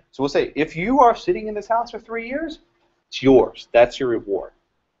 Okay? So we'll say, if you are sitting in this house for 3 years, it's yours. That's your reward.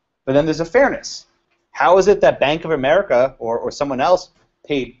 But then there's a fairness. How is it that Bank of America or someone else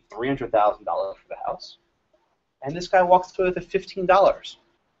paid $300,000 for the house, and this guy walks through with $15?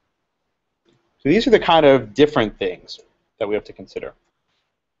 So these are the kind of different things that we have to consider.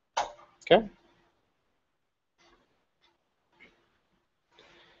 Okay?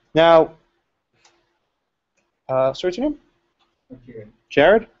 Now, what's your name?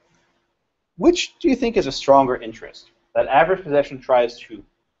 Jared? Which do you think is a stronger interest? That average possession tries to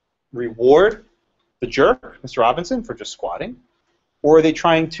reward the jerk, Mr. Robinson, for just squatting, or are they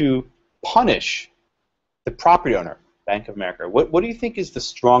trying to punish the property owner, Bank of America? What do you think is the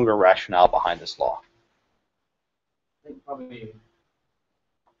stronger rationale behind this law? I think probably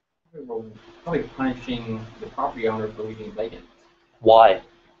punishing the property owner for leaving vacant. Why?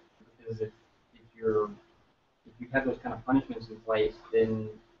 Because if you have those kind of punishments in place, then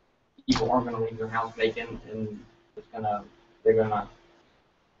people aren't going to leave their house vacant, and they're gonna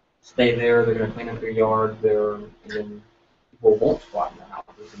stay there. They're gonna clean up their yard. And then people won't squat in their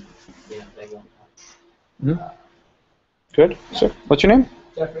houses, and they won't. Good. So, what's your name?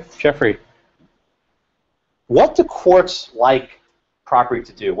 Jeffrey. Jeffrey. What do courts like property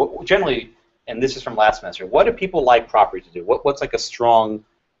to do? What, generally, and this is from last semester, what do people like property to do? What's like a strong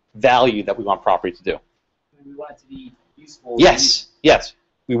value that we want property to do? We want it to be useful. Yes, yes.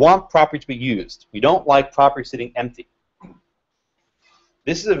 We want property to be used. We don't like property sitting empty.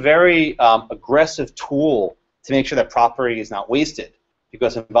 This is a very aggressive tool to make sure that property is not wasted,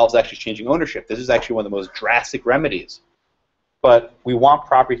 because it involves actually changing ownership. This is actually one of the most drastic remedies. But we want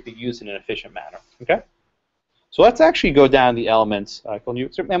property to be used in an efficient manner. Okay? So let's actually go down the elements. Ma'am,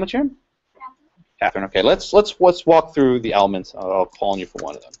 what's your name? Catherine. Okay, let's walk through the elements. I'll call on you for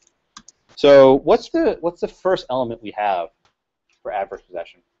one of them. So what's the first element we have for adverse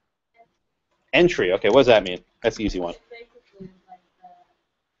possession? Entry. Okay, what does that mean? That's the easy one.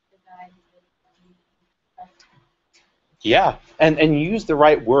 Yeah, and use the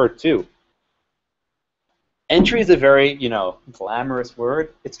right word too. Entry is a very, glamorous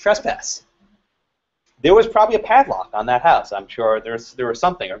word. It's trespass. There was probably a padlock on that house. I'm sure there was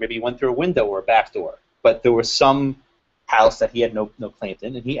something, or maybe he went through a window or a back door. But there was some house that he had no claim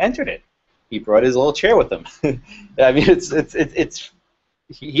in, and he entered it. He brought his little chair with him. I mean,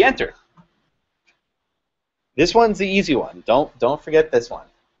 he entered. This one's the easy one. Don't forget this one.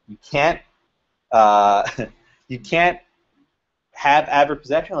 You can't have adverse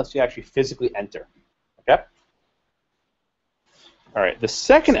possession unless you actually physically enter. Okay. All right. The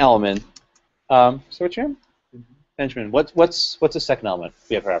second element. So what's your name? Benjamin. What's the second element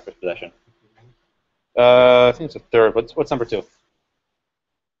we have for adverse possession? I think it's a third. What's number 2?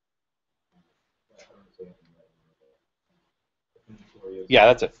 Yeah,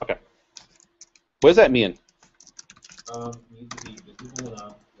 that's it. Okay. What does that mean? Needs to be visible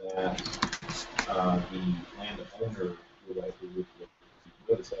enough that the landowner would likely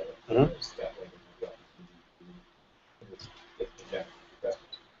notice it.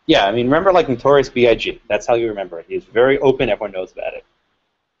 Yeah, I mean, remember like Notorious B.I.G. That's how you remember it. He's very open. Everyone knows about it.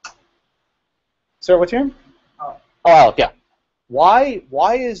 Sir, what's your name? Oh, Alec, yeah. Why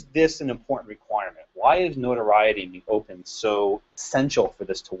is this an important requirement? Why is notoriety being open so essential for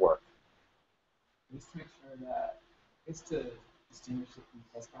this to work? Just to make sure that it's to distinguish it from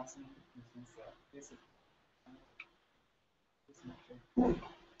trespassing in the sense that basically, just to make sure.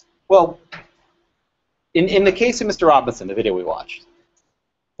 Well, in the case of Mr. Robinson, the video we watched,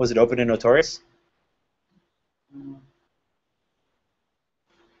 was it open and notorious? I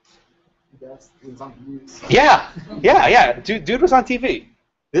guess it was on the news. Yeah. Dude was on TV.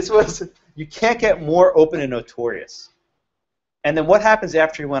 This was, you can't get more open and notorious. And then what happens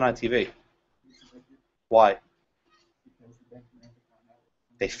after he went on TV? Why?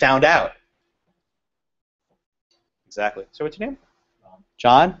 They found out. Exactly. So what's your name?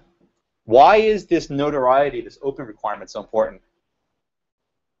 John? Why is this notoriety, this open requirement so important?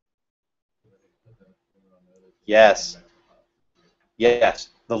 Yes. Yes.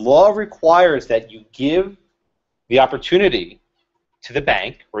 The law requires that you give the opportunity to the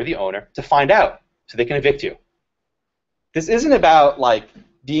bank or the owner to find out so they can evict you. This isn't about like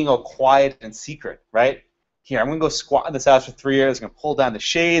being all quiet and secret, right? Here, I'm going to go squat in this house for 3 years. I'm going to pull down the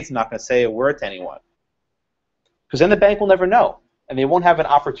shades. I'm not going to say a word to anyone. Because then the bank will never know, and they won't have an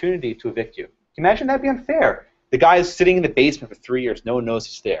opportunity to evict you. Can you imagine that'd be unfair? The guy is sitting in the basement for 3 years. No one knows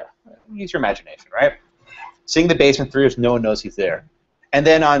he's there. Use your imagination, right? Sitting in the basement 3 years. No one knows he's there. And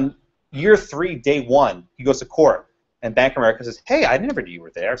then on year 3, day 1, he goes to court, and Bank of America says, hey, I never knew you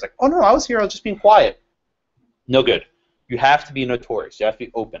were there. It's like, oh, no, I was here. I was just being quiet. No good. You have to be notorious. You have to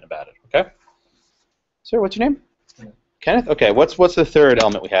be open about it, okay? Sir, what's your name? Kenneth? Okay, what's the third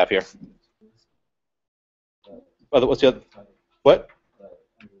element we have here? Oh, what's the other? What?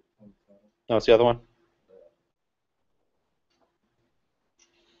 No, what's the other one?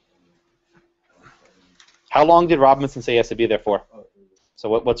 How long did Robinson say he has to be there for? So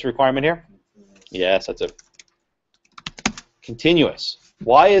what's the requirement here? Yes, that's it. Continuous.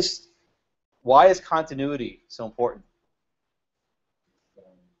 Why is continuity so important?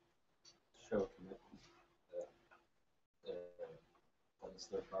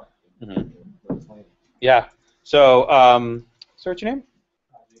 Mm-hmm. Yeah. So, sir, what's your name?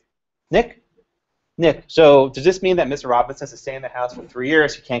 Nick? Nick, so does this mean that Mr. Robinson has to stay in the house for 3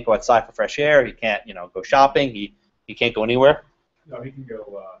 years? He can't go outside for fresh air. He can't, go shopping. He can't go anywhere. No, he can go to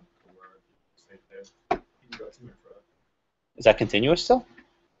where he stayed there. He can go to and fro. Is that continuous still?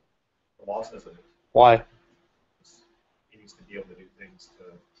 The law says it is. Why? He needs to be able to do things to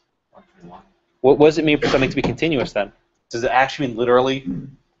function in line. What does it mean for something to be continuous then? Does it actually mean literally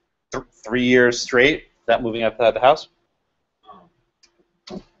 3 years straight without moving outside the house?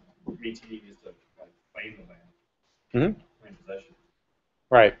 Means he needs to claim the land, claim possession.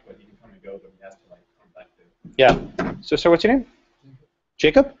 Right. But he can come and go, but he has to come back to it. Yeah. So what's your name?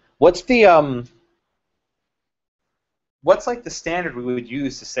 Jacob. What's the what's like the standard we would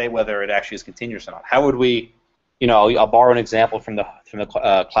use to say whether it actually is continuous or not? How would we, I'll borrow an example from the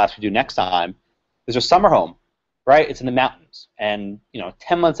class we do next time. There's a summer home, right? It's in the mountains, and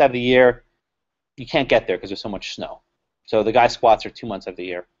 10 months out of the year, you can't get there because there's so much snow. So the guy squats there 2 months of the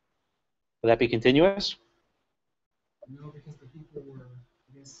year. Would that be continuous? No, because the people were,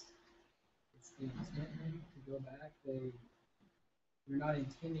 I guess, it's the intent maybe to go back. They're not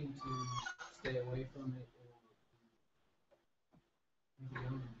intending to stay away from it or maybe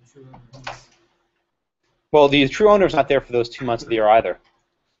own the true owner. Well, the true owner's not there for those 2 months of the year either.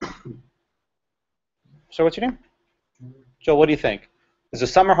 So what's your name? Joe, what do you think? There's a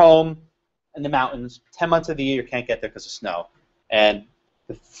summer home in the mountains. 10 months of the year you can't get there because of snow. And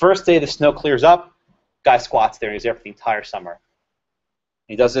the first day the snow clears up, guy squats there and he's there for the entire summer.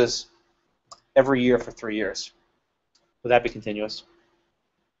 He does this every year for 3 years. Would that be continuous?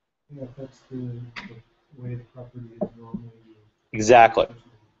 Yeah, that's the way the property is normally used. Exactly.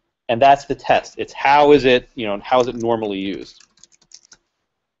 And that's the test. It's how is it normally used?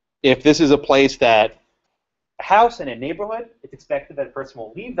 If this is a place that a house in a neighborhood, it's expected that a person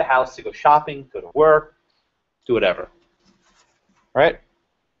will leave the house to go shopping, go to work, do whatever. Right?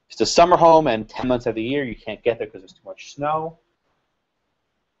 If it's a summer home and 10 months of the year you can't get there because there's too much snow,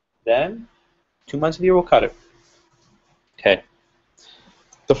 then 2 months of the year will cut it. Okay.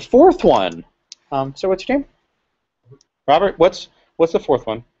 The fourth one. So what's your name? Robert, what's the fourth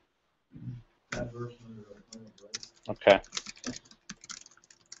one? Okay.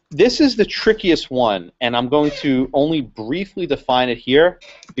 this is the trickiest one, and I'm going to only briefly define it here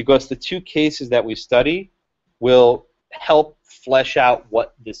because the two cases that we study will help flesh out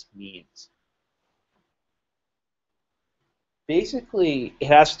what this means. Basically, it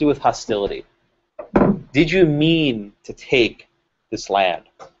has to do with hostility. Did you mean to take this land?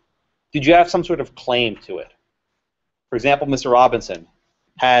 Did you have some sort of claim to it? For example, Mr. Robinson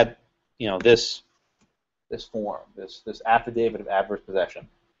had, this form, this affidavit of adverse possession.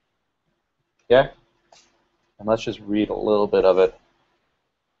 Okay? And let's just read a little bit of it.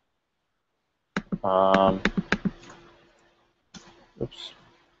 Oops.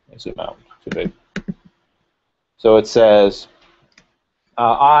 Let me zoom out. Too big. So it says,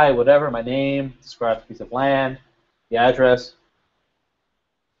 I, whatever, my name, describes a piece of land, the address.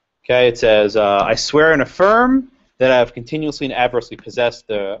 Okay, it says, I swear and affirm that I have continuously and adversely possessed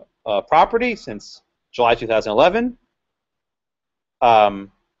the property since July 2011.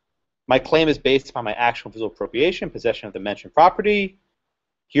 My claim is based upon my actual physical appropriation, possession of the mentioned property,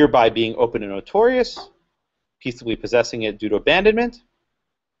 hereby being open and notorious, peaceably possessing it due to abandonment.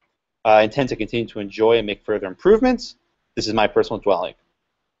 I intend to continue to enjoy and make further improvements. This is my personal dwelling.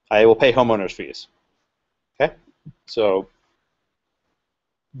 I will pay homeowners fees. Okay? So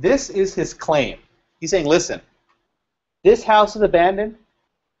this is his claim. He's saying, listen, this house is abandoned.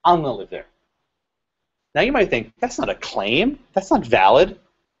 I'm going to live there. Now you might think, that's not a claim. That's not valid.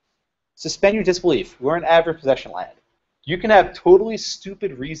 Suspend your disbelief. We're in adverse possession land. You can have totally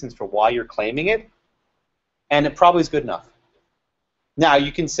stupid reasons for why you're claiming it, and it probably is good enough. Now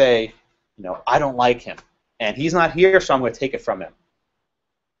you can say, I don't like him, and he's not here, so I'm going to take it from him.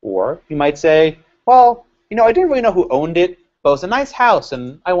 Or you might say, well, I didn't really know who owned it, but it was a nice house,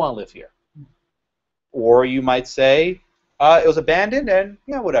 and I want to live here. Or you might say, it was abandoned, and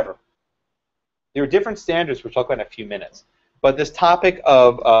whatever. There are different standards we'll talk about in a few minutes. But this topic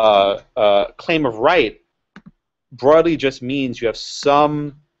of claim of right broadly just means you have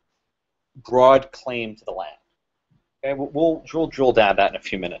some broad claim to the land. Okay, we'll drill down that in a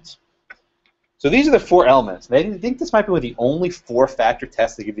few minutes. So these are the 4 elements. And I think this might be one of the only 4-factor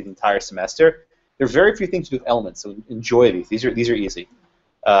tests they give you the entire semester. There are very few things to do with elements, so enjoy these. These are easy.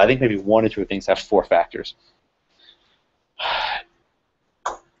 I think maybe 1 or 2 things have 4 factors.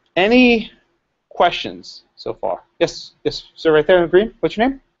 Any questions so far? Yes, sir, right there in green. What's your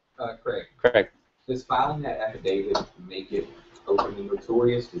name? Craig. Craig. Does filing that affidavit make it open and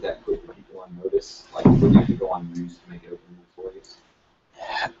notorious? Does that put the people on notice? Like, would you have to go on news to make it open and notorious?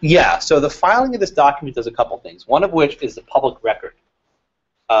 Yeah, so the filing of this document does a couple things, one of which is the public record.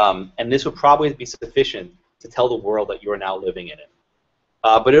 And this would probably be sufficient to tell the world that you are now living in it.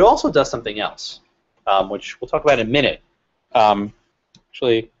 But it also does something else, which we'll talk about in a minute.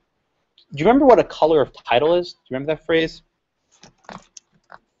 Actually, do you remember what a color of title is? Do you remember that phrase?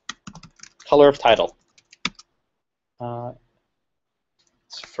 Color of title.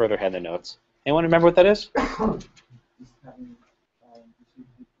 It's further ahead in the notes. Anyone remember what that is? Just having received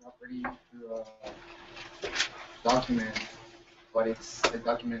the property through a document, but the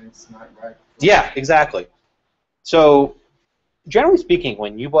document is not right. Yeah, exactly. So, generally speaking,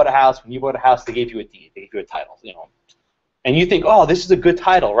 when you bought a house, they gave you a deed, they gave you a title, and you think, oh, this is a good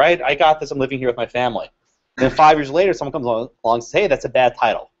title, right? I got this. I'm living here with my family. And then 5 years later, someone comes along and says, hey, that's a bad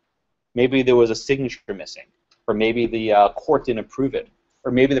title. Maybe there was a signature missing, or maybe the court didn't approve it,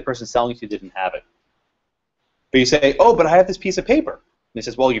 or maybe the person selling it to you didn't have it. But you say, oh, but I have this piece of paper. And he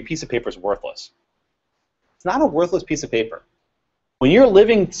says, well, your piece of paper is worthless. It's not a worthless piece of paper. When you're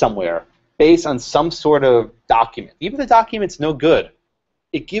living somewhere based on some sort of document, even if the document's no good,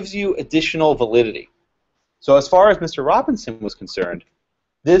 it gives you additional validity. So as far as Mr. Robinson was concerned,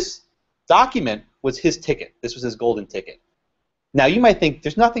 this document was his ticket. This was his golden ticket. Now you might think,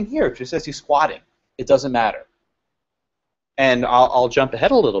 there's nothing here. It just says he's squatting. It doesn't matter. And I'll jump ahead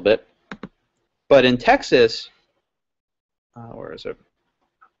a little bit. But in Texas, where is it?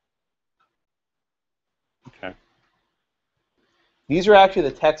 Okay. These are actually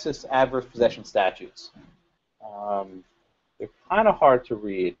the Texas adverse possession statutes. They're kind of hard to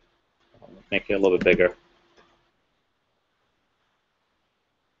read. I'll make it a little bit bigger.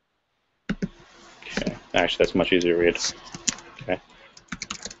 Okay. Actually, that's much easier to read. Okay.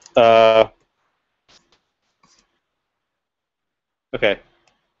 Okay.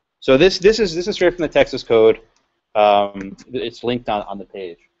 So this is straight from the Texas Code. It's linked on the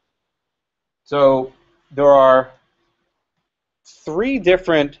page. So there are 3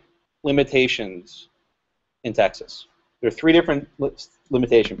 different limitations in Texas. There are 3 different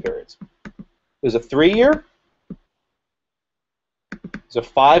limitation periods. There's a 3-year, there's a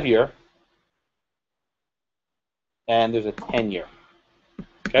 5-year, and there's a 10-year.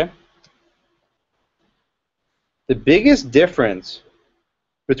 Okay? The biggest difference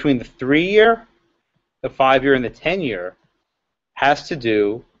between the 3-year, the 5-year, and the 10-year has to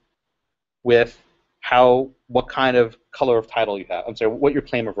do with what kind of color of title you have. I'm sorry, what your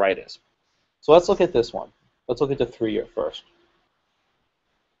claim of right is. So let's look at this one. Let's look at the 3-year first.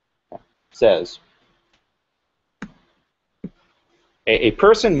 It says, a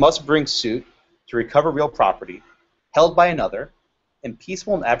person must bring suit to recover real property held by another in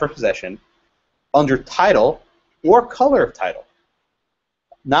peaceful and adverse possession under title or color of title,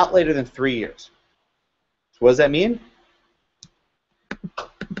 not later than 3 years. So what does that mean?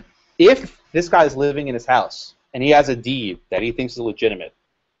 If this guy is living in his house and he has a deed that he thinks is legitimate,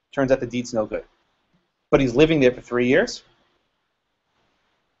 turns out the deed's no good, but he's living there for 3 years,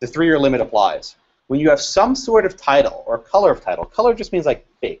 the 3-year limit applies. When you have some sort of title or color of title, color just means like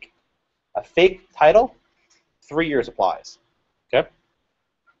fake. A fake title, 3 years applies. Okay?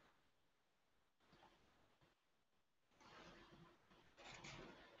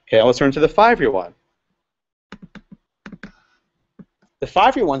 Okay, let's turn to the 5-year one. The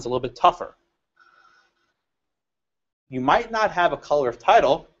 5-year one's a little bit tougher. You might not have a color of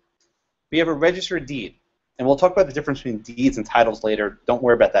title, but you have a registered deed. And we'll talk about the difference between deeds and titles later. Don't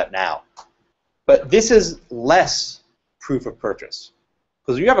worry about that now. But this is less proof of purchase.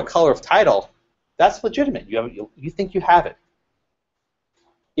 Because if you have a color of title, that's legitimate. You think you have it.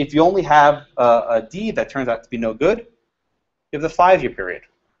 If you only have a deed that turns out to be no good, you have the 5-year period.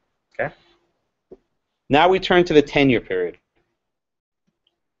 Okay? Now we turn to the 10-year period.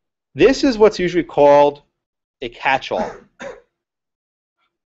 This is what's usually called a catch-all.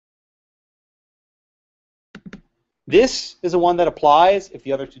 This is the one that applies if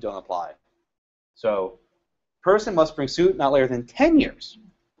the other two don't apply. So, person must bring suit not later than 10 years,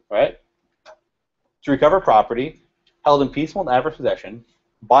 right, to recover property held in peaceful and adverse possession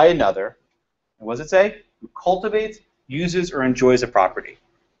by another, and what does it say? Who cultivates, uses, or enjoys a property.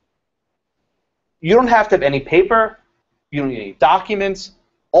 You don't have to have any paper. You don't need any documents.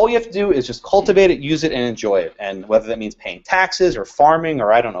 All you have to do is just cultivate it, use it, and enjoy it. And whether that means paying taxes or farming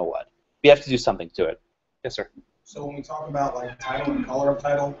or I don't know what. You have to do something to it. Yes, sir? So when we talk about like title and color of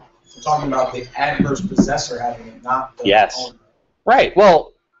title, we're talking about the adverse possessor having it, not the owner. Right.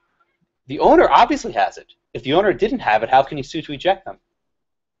 Well, the owner obviously has it. If the owner didn't have it, how can he sue to eject them?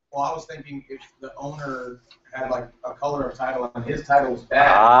 Well, I was thinking if the owner had like a color of title and his title was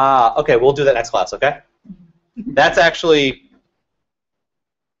bad. Ah, okay. We'll do that next class, okay? That's actually...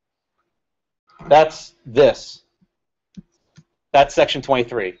 That's this. That's section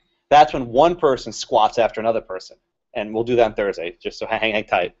 23. That's when one person squats after another person. And we'll do that on Thursday, just so hang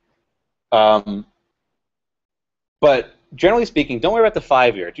tight. But generally speaking, don't worry about the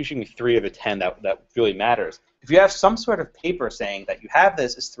 5-year. It's usually 3 or the 10 that really matters. If you have some sort of paper saying that you have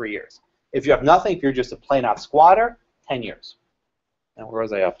this, it's 3 years. If you have nothing, if you're just a plain-out squatter, 10 years. And where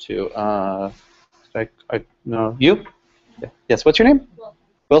was I up to? No, you? Yes, what's your name?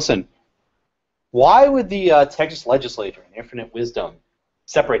 Wilson. Why would the Texas legislature, in infinite wisdom,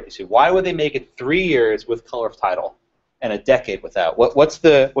 separate these two? Why would they make it 3 years with color of title and a decade without? What's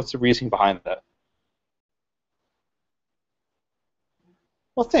the reasoning behind that?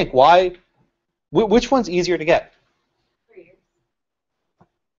 Well, think. Why? Which one's easier to get? 3 years.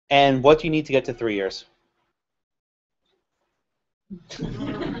 And what do you need to get to 3 years?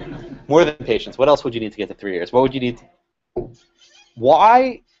 More than patience. What else would you need to get to 3 years? What would you need?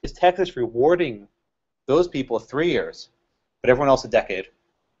 Why is Texas rewarding those people 3 years, but everyone else a decade?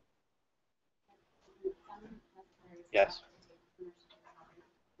 Yes.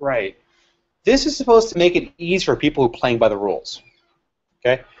 Right. This is supposed to make it easy for people who are playing by the rules.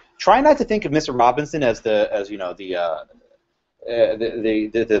 Okay. Try not to think of Mr. Robinson as the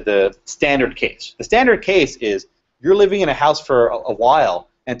standard case. The standard case is you're living in a house for a while,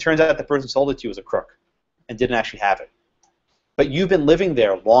 and it turns out the person who sold it to you was a crook and didn't actually have it. But you've been living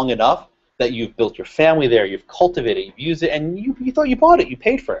there long enough that you've built your family there, you've cultivated it, you've used it, and you thought you bought it, you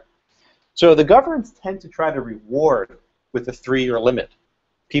paid for it. So the governments tend to try to reward with a 3-year limit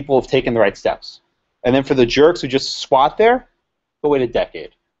people who have taken the right steps. And then for the jerks who just squat there, go wait a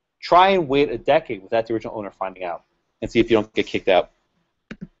decade. Try and wait a decade without the original owner finding out and see if you don't get kicked out.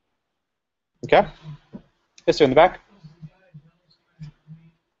 Okay? Yes, sir, in the back?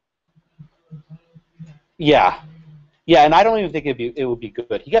 Yeah. Yeah, and I don't even think it would be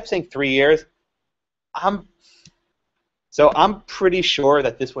good. He kept saying 3 years. So I'm pretty sure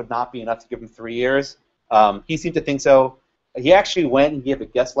that this would not be enough to give him 3 years. He seemed to think so. He actually went and gave a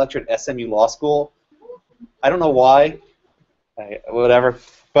guest lecture at SMU Law School. I don't know why. Whatever.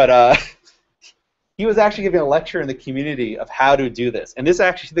 But he was actually giving a lecture in the community of how to do this. And this is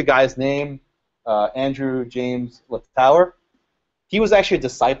actually the guy's name, Andrew James Latower. He was actually a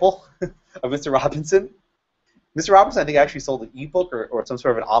disciple of Mr. Robinson. Mr. Robinson, I think, actually sold an ebook or some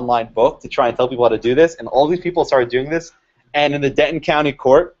sort of an online book to try and tell people how to do this. And all these people started doing this. And in the Denton County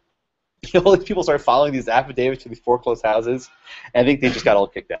Court, all these people started following these affidavits to these foreclosed houses. And I think they just got all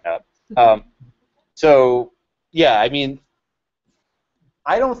kicked out. So, yeah, I mean,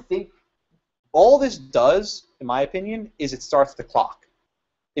 I don't think all this does, in my opinion, is it starts the clock.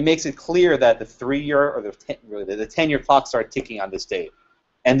 It makes it clear that the 3-year or the 10-year clock started ticking on this date.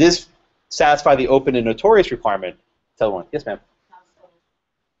 And this satisfies the open and notorious requirement. Tell one. Yes, ma'am.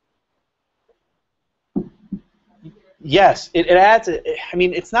 Yes, it adds, I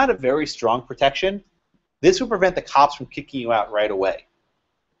mean, it's not a very strong protection. This would prevent the cops from kicking you out right away.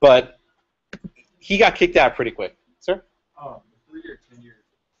 But he got kicked out pretty quick. Sir? The 3-year, 10-year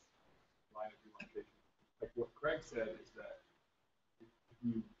line of demarcation. Like what Craig said is that if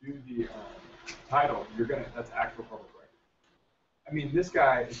you do the title, that's actual public record. I mean, this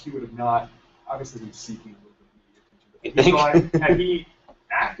guy, if he would have not, obviously he's seeking a little bit of media attention. But had he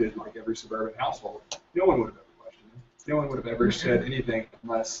acted like every suburban household, no one would have ever questioned him. No one would have ever said anything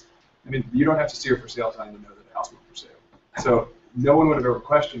unless, I mean, you don't have to see her for sale sign to know that the house went for sale. So no one would have ever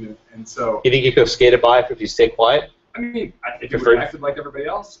questioned it, and so. You think you could have skated by if you stayed quiet? I mean, if he would have acted like everybody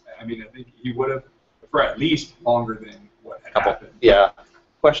else, I mean, I think he would have for at least longer than what had happened. Yeah.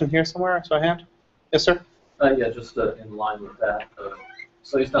 Question here somewhere? I saw a hand. Yes, sir? Yeah, just in line with that.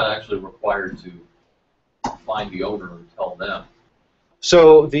 So he's not actually required to find the owner and tell them.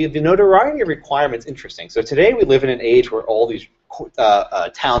 So the notoriety requirement's interesting. So today we live in an age where all these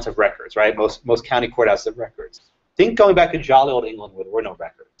towns have records, right? Most county courthouses have records. Think going back to jolly old England where there were no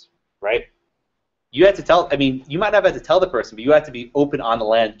records, right? You had to tell, I mean, you might not have had to tell the person, but you had to be open on the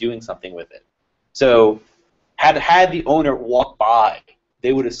land doing something with it. So had the owner walked by,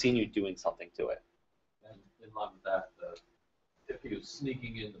 they would have seen you doing something to it. And in line with that, if he was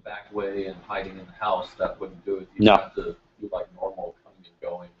sneaking in the back way and hiding in the house, that wouldn't do it. You'd have to do like normal coming and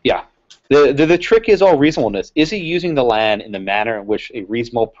going. Yeah. The trick is all reasonableness. Is he using the land in the manner in which a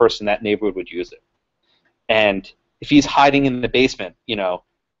reasonable person in that neighborhood would use it? And if he's hiding in the basement, you know,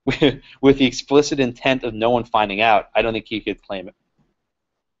 with the explicit intent of no one finding out, I don't think he could claim it.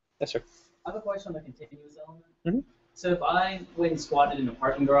 Yes, sir. I have a question on the continuous element. Mm-hmm. So if I went and squatted in a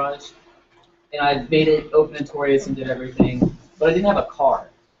parking garage, and I made it open and notorious and did everything, but I didn't have a car,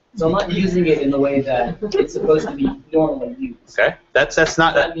 so I'm not using it in the way that it's supposed to be normally used. Okay, that's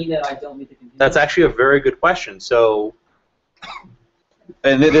not. Does that mean that I don't meet the continuous? That's actually a very good question. So,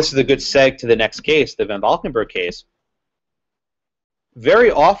 and this is a good seg to the next case, the Van Valkenburg case.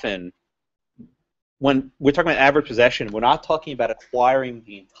 Very often, when we're talking about average possession, we're not talking about acquiring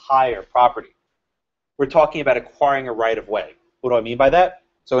the entire property. We're talking about acquiring a right-of-way. What do I mean by that?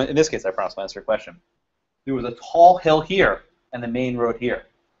 So in this case, I promise I'll answer your question. There was a tall hill here and the main road here.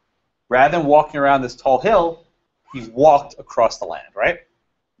 Rather than walking around this tall hill, he walked across the land, right?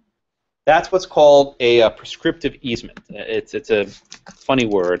 That's what's called a prescriptive easement. It's a funny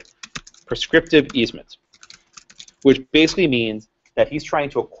word, prescriptive easement, which basically means that he's trying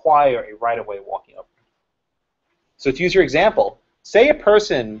to acquire a right-of-way walking up. So to use your example, say a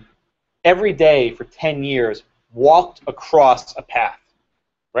person every day for 10 years walked across a path,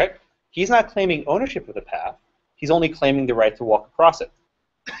 right? He's not claiming ownership of the path. He's only claiming the right to walk across it.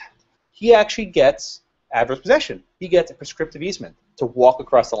 He actually gets adverse possession. He gets a prescriptive easement to walk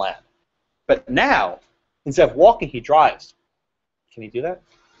across the land. But now, instead of walking, he drives. Can he do that?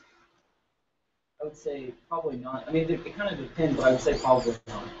 I would say probably not. I mean, it kind of depends, but I would say probably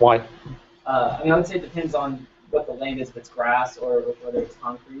not. Why? I mean, I would say it depends on what the land is, if it's grass or whether it's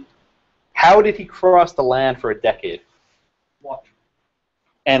concrete. How did he cross the land for a decade? Walking.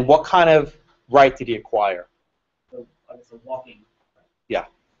 And what kind of right did he acquire? So, I guess a walking. Yeah.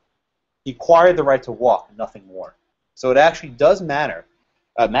 He acquired the right to walk, nothing more. So it actually does matter.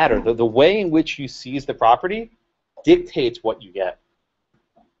 The way in which you seize the property dictates what you get.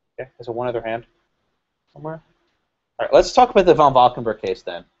 Okay, there's one other hand somewhere. All right, let's talk about the Van Valkenburg case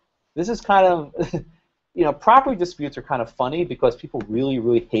then. This is kind of, you know, property disputes are kind of funny because people really,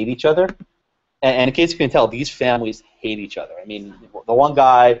 really hate each other. And in case you can tell, these families hate each other. I mean, the one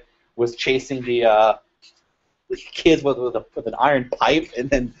guy was chasing the kids with an iron pipe, and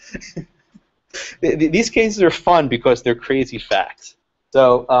then these cases are fun because they're crazy facts.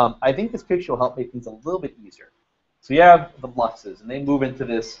 So I think this picture will help make things a little bit easier. So you have the Lutzes, and they move into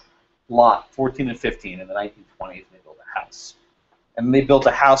this lot, 14 and 15, in the 1920s, and they build a house. And they built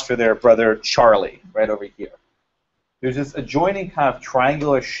a house for their brother Charlie, right over here. There's this adjoining kind of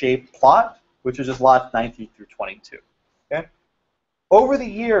triangular-shaped plot which is just lots 19 through 22. Okay. Over the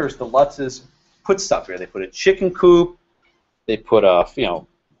years, the Lutzes put stuff here. They put a chicken coop. They put a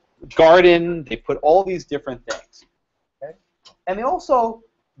garden. They put all these different things. Okay. And they also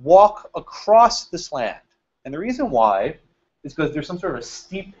walk across this land. And the reason why is because there's some sort of a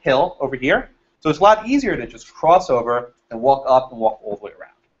steep hill over here. So it's a lot easier to just cross over and walk up and walk all the way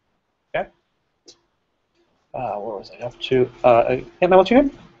around. Okay? Where was I up to? Emma, what's your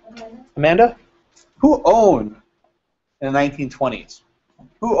name? Amanda? Who owned in the 1920s?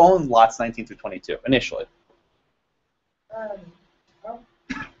 Who owned lots 19 through 22 initially? Well,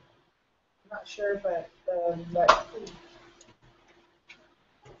 I'm not sure, but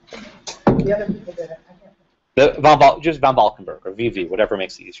the other people did it. I can't. Just Van Valkenburg or VV, whatever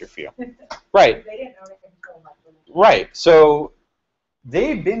makes it easier for you. Right. They didn't own it until much later. Right. So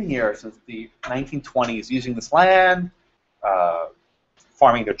they've been here since the 1920s, using this land,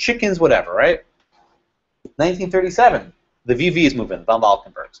 farming their chickens, whatever. Right. 1937, the VVs move in, Van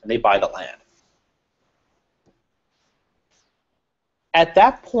Valkenburgs, and they buy the land. At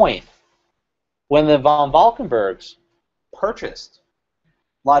that point, when the Van Valkenburgs purchased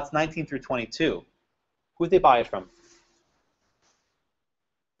lots 19 through 22, who did they buy it from?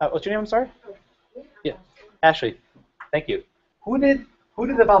 What's your name? I'm sorry. Yeah, Ashley. Thank you. Who did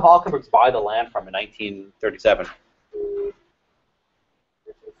the Van Valkenburgs buy the land from in 1937?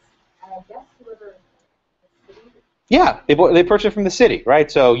 Yeah, they purchased it from the city, right?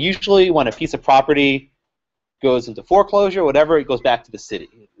 So usually when a piece of property goes into foreclosure, whatever, it goes back to the city.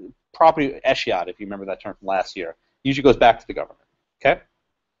 Property escheat, if you remember that term from last year, usually goes back to the government. Okay.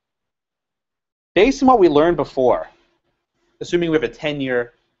 Based on what we learned before, assuming we have a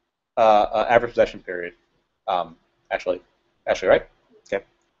 10-year average possession period, Ashley, right? Okay.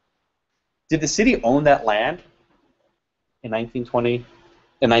 Did the city own that land in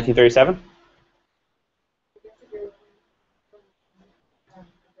 1937?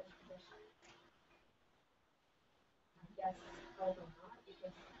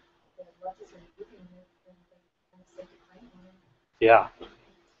 Yeah.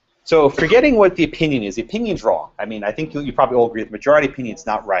 So forgetting what the opinion is, the opinion's wrong. I mean, I think you probably all agree the majority opinion's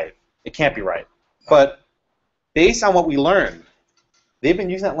not right. It can't be right. But based on what we learned, they've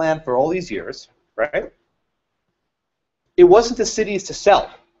been using that land for all these years, right? It wasn't the city's to sell.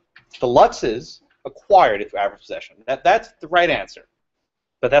 The Lutzes acquired it through average possession. That's the right answer.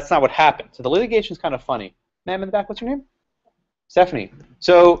 But that's not what happened. So the litigation's kind of funny. Ma'am in the back, what's your name? Stephanie.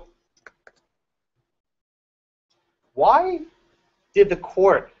 So why did the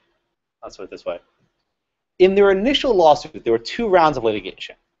court, let's put it this way, in their initial lawsuit, there were 2 rounds of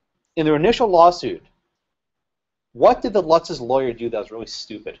litigation. In their initial lawsuit, what did the Lutz's lawyer do that was really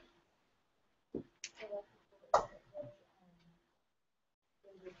stupid?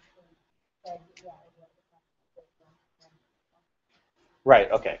 Right,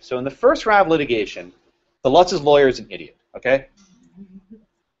 okay. So in the first round of litigation, the Lutz's lawyer is an idiot, okay?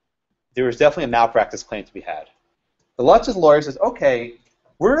 There was definitely a malpractice claim to be had. The Lutz's lawyer says, okay,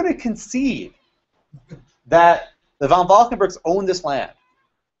 we're going to concede that the Van Valkenburgs own this land.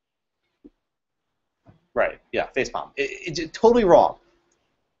 Right, yeah, facepalm. It's totally wrong.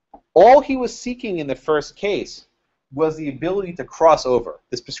 All he was seeking in the first case was the ability to cross over,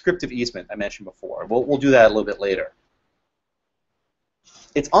 this prescriptive easement I mentioned before. We'll do that a little bit later.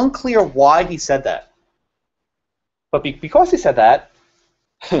 It's unclear why he said that. But because he said that,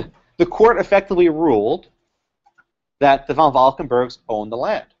 the court effectively ruled that the Van Valkenburgs own the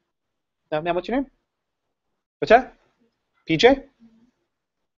land. Now, what's your name? What's that? PJ?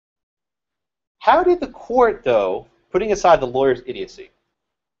 How did the court, though, putting aside the lawyer's idiocy,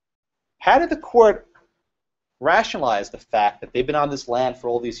 how did the court rationalize the fact that they've been on this land for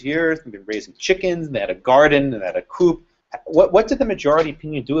all these years, they've been raising chickens, and they had a garden, and they had a coop? What did the majority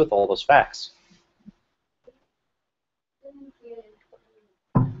opinion do with all those facts?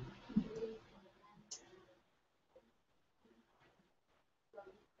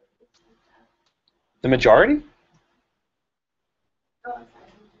 The majority?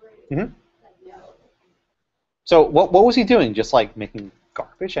 Mm-hmm. So what was he doing? Just like making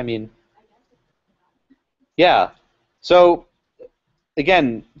garbage? I mean, yeah. So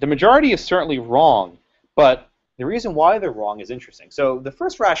again, the majority is certainly wrong, but the reason why they're wrong is interesting. So the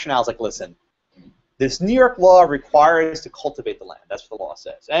first rationale is like, listen, this New York law requires to cultivate the land. That's what the law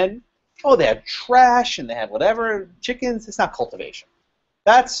says. And, oh, they had trash and they had whatever, chickens. It's not cultivation.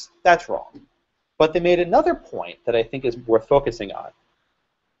 That's wrong. But they made another point that I think is worth focusing on.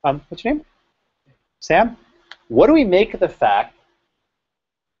 What's your name? Sam? What do we make of the fact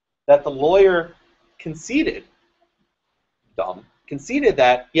that the lawyer conceded conceded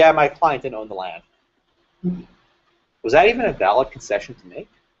that, yeah, my client didn't own the land. Was that even a valid concession to make?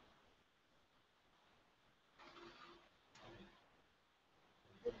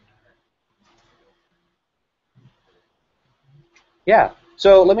 Yeah.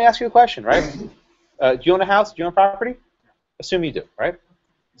 So let me ask you a question, right? Do you own a house? Do you own property? Assume you do, right?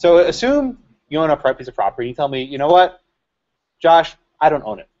 So assume you own a piece of property. You tell me, you know what, Josh, I don't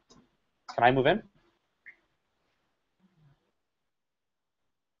own it. Can I move in?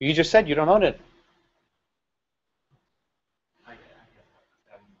 You just said you don't own it.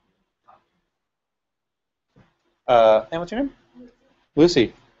 And what's your name?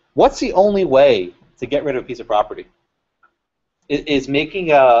 Lucy. What's the only way to get rid of a piece of property? Is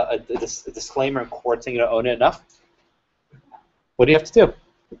making a disclaimer in court saying you don't own it enough? What do you have to do?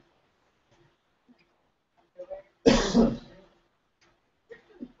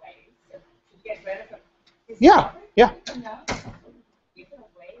 Yeah, yeah.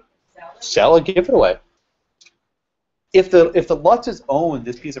 Sell it, give it away. If the Lutzes owned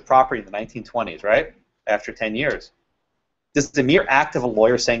this piece of property in the 1920s, right, after 10 years, does the mere act of a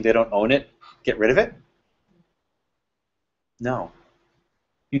lawyer saying they don't own it get rid of it? No.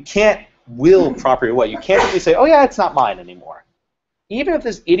 You can't will property away. You can't really say, oh yeah, it's not mine anymore. Even if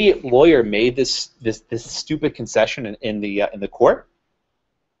this idiot lawyer made this stupid concession in the court,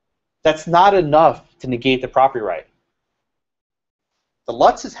 that's not enough to negate the property right. The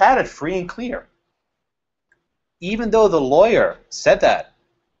Lutzes had it free and clear. Even though the lawyer said that,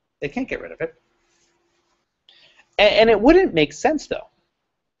 they can't get rid of it. And it wouldn't make sense, though,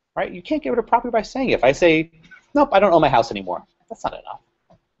 right? You can't get rid of property by saying it. If I say, nope, I don't own my house anymore, that's not enough.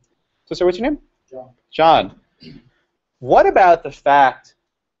 So, sir, what's your name? John. John. What about the fact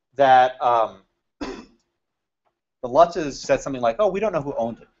that the Lutzes said something like, oh, we don't know who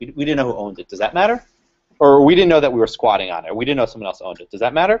owned it. We didn't know who owned it. Does that matter? Or we didn't know that we were squatting on it. Or we didn't know someone else owned it. Does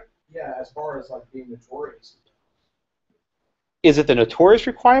that matter? Yeah, as far as like being notorious. Is it the notorious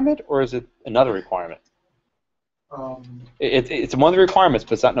requirement, or is it another requirement? It's one of the requirements,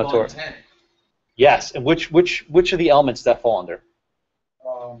 but it's not notorious. Yes, and which of the elements does that fall under?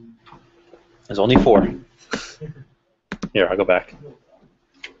 There's only 4. Here, I'll go back.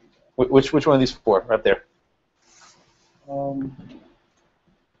 Which one of these 4? Right there.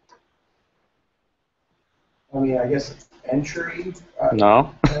 I mean, I guess entry.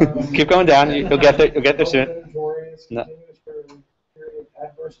 No. Keep going down. You'll get there. You'll get there soon. No.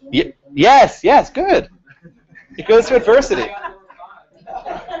 Yes, good. It goes to adversity.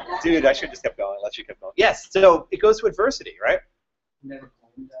 Dude, I should have just kept going. Let you keep going. Yes, so it goes to adversity, right?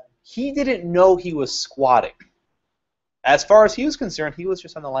 He didn't know he was squatting. As far as he was concerned, he was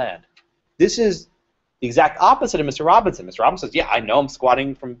just on the land. This is the exact opposite of Mr. Robinson. Mr. Robinson says, yeah, I know I'm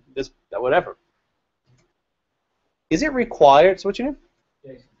squatting from this, whatever. Is it required, so what's your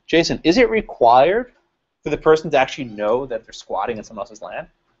name? Jason, is it required for the person to actually know that they're squatting in someone else's land?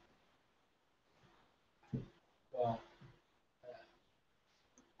 Well,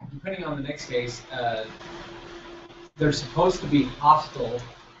 depending on the next case, they're supposed to be hostile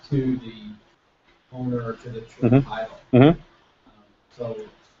to the owner or to the title. Mm-hmm. So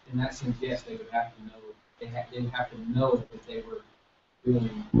in that sense, yes, they would have to know. They would have to know that they were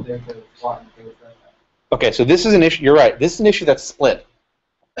doing their squatting. They were trespassing. Okay, so this is an issue. You're right. This is an issue that's split.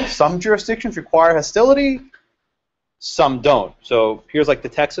 Some jurisdictions require hostility, some don't. So here's like the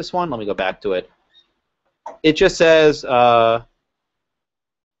Texas one. Let me go back to it. It just says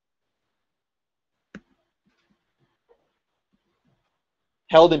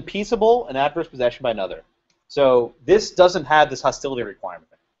held in peaceable and adverse possession by another. So this doesn't have this hostility requirement,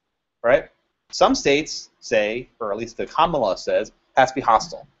 right? Some states say, or at least the common law says, has to be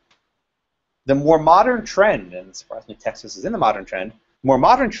hostile. The more modern trend, and surprisingly Texas is in the modern trend, the more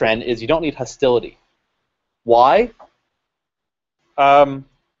modern trend is you don't need hostility. Why? Sir,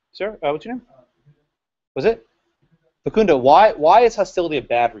 what's your name? Was it? Facundo, why is hostility a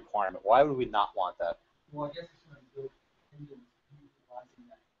bad requirement? Why would we not want that? Well, I guess it's going to go into utilizing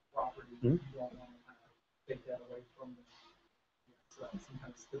that property. You don't want to kind of take that away from them. Some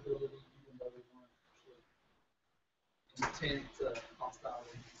kind of stability, even though they weren't actually intent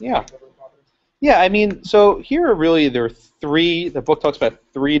hostility. Yeah. Yeah, I mean, so here are really, there are 3, the book talks about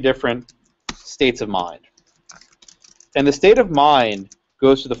 3 different states of mind. And the state of mind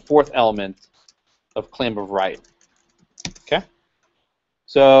goes to the 4th element of claim of right. Okay?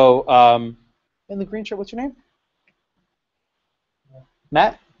 So, in the green shirt, what's your name?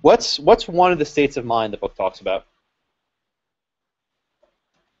 Matt? What's one of the states of mind the book talks about?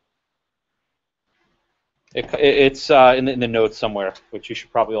 It's in the notes somewhere, which you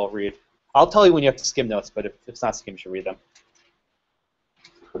should probably all read. I'll tell you when you have to skim notes, but if it's not skim, you should read them.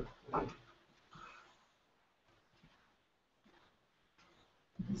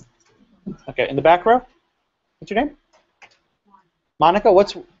 Okay, in the back row. What's your name? Monica.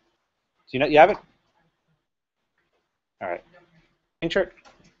 What's? Do you know? You have it? All right. Pink shirt.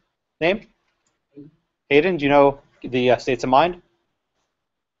 Name? Hayden. Do you know the states of mind?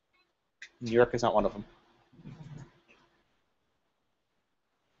 New York is not one of them.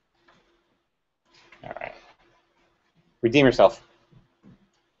 All right. Redeem yourself.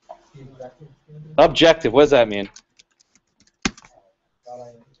 Objective. What does that mean?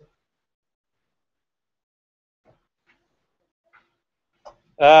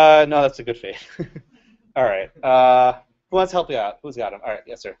 No, that's a good faith. All right. Who wants to help you out? Who's got him? All right.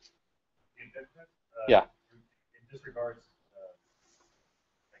 Yes, sir. Yeah. In disregards,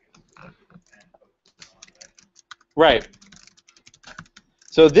 Right.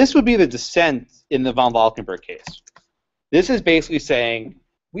 So this would be the dissent in the von Valkenburg case. This is basically saying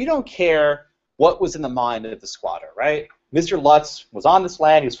we don't care what was in the mind of the squatter, right? Mr. Lutz was on this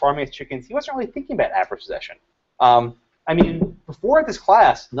land, he was farming his chickens, he wasn't really thinking about adverse possession. I mean, before this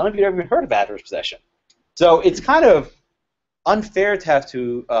class, none of you had ever even heard of adverse possession. So it's kind of unfair to have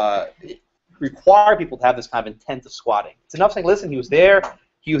to require people to have this kind of intent of squatting. It's enough saying, listen, he was there,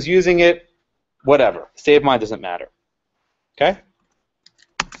 he was using it, whatever. State of mind doesn't matter. Okay?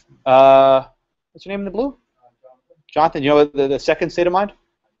 What's your name in the blue? Jonathan, you know the second state of mind?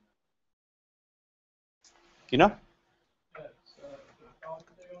 You know?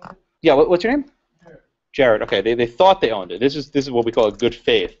 Yeah, what's your name? Jared. Okay, they thought they owned it. This is what we call a good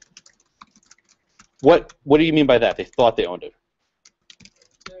faith. What do you mean by that? They thought they owned it.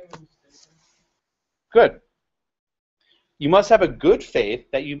 Good. You must have a good faith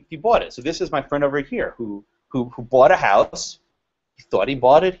that you bought it. So this is my friend over here who bought a house. He thought he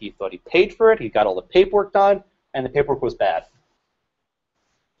bought it. He thought he paid for it. He got all the paperwork done, and the paperwork was bad.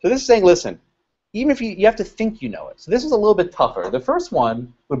 So this is saying, listen, even if you have to think you know it. So this is a little bit tougher. The first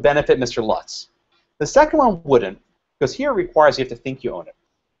one would benefit Mr. Lutz. The second one wouldn't, because here it requires you have to think you own it.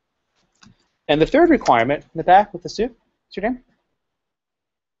 And the third requirement, in the back with the suit, what's your name?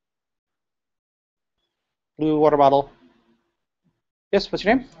 Blue water bottle. Yes, what's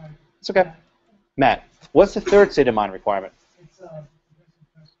your name? It's okay. Matt, what's the third state of mind requirement?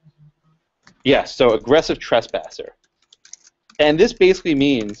 Yes, so aggressive trespasser. And this basically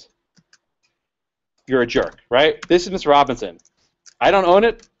means you're a jerk, right? This is Mr. Robinson. I don't own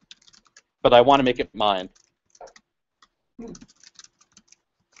it, but I want to make it mine.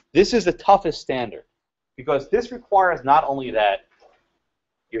 This is the toughest standard because this requires not only that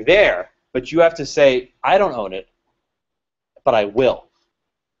you're there, but you have to say, I don't own it, but I will.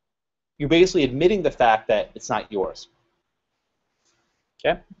 You're basically admitting the fact that it's not yours.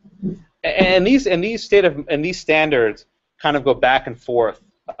 Okay? And these standards kind of go back and forth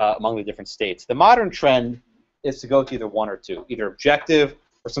among the different states. The modern trend is to go to either one or two, either objective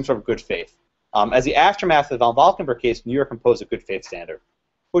or some sort of good faith. As the aftermath of the von Valkenburg case, New York imposed a good faith standard,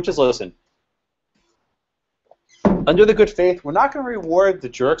 which is, listen, under the good faith, we're not going to reward the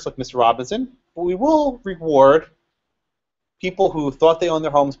jerks like Mr. Robinson, but we will reward people who thought they owned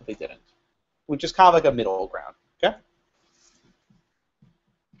their homes but they didn't, which is kind of like a middle ground. Okay?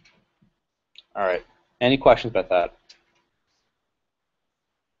 All right. Any questions about that?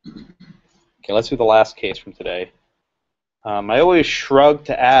 Okay, let's do the last case from today. I always shrug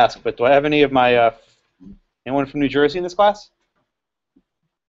to ask, but do I have any of my anyone from New Jersey in this class?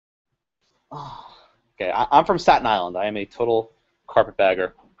 Oh, okay, I'm from Staten Island. I am a total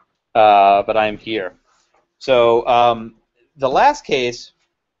carpetbagger, but I am here. So the last case.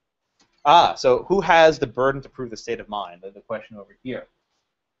 So who has the burden to prove the state of mind? The question over here.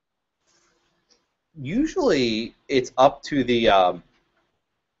 Usually, it's up to the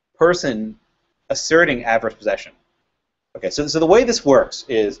person asserting adverse possession. Okay, so the way this works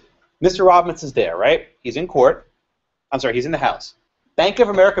is Mr. Robinson's there, right? He's in court. I'm sorry, he's in the house. Bank of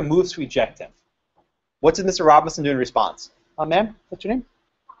America moves to eject him. What did Mr. Robinson do in response? Ma'am, what's your name?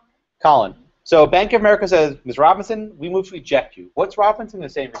 Colin. So Bank of America says, Ms. Robinson, we move to eject you. What's Robinson going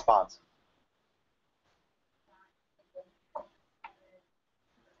to say in response?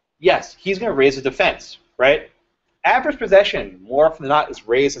 Yes, he's going to raise a defense, right? Adverse possession, more often than not, is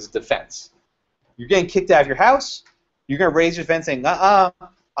raised as a defense. You're getting kicked out of your house. You're going to raise your defense saying,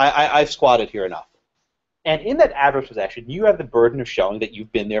 I've squatted here enough. And in that adverse possession, you have the burden of showing that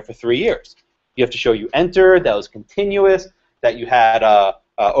you've been there for 3 years. You have to show you entered, that was continuous, that you had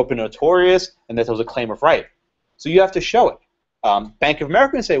open notorious, and that there was a claim of right. So you have to show it. Bank of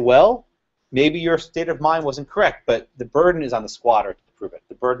America can say, well, maybe your state of mind wasn't correct, but the burden is on the squatter to prove it.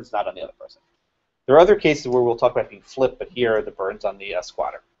 The burden is not on the other person. There are other cases where we'll talk about being flipped, but here the burden's on the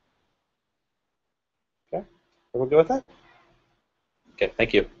squatter. Okay? Everyone good with that? Okay,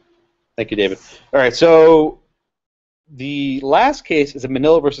 thank you. Thank you, David. All right, so the last case is a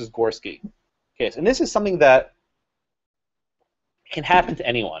Manila versus Gorski case, and this is something that can happen to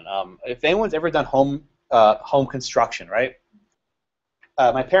anyone. If anyone's ever done home construction, right?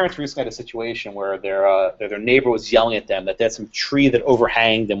 My parents recently had a situation where their neighbor was yelling at them that they had some tree that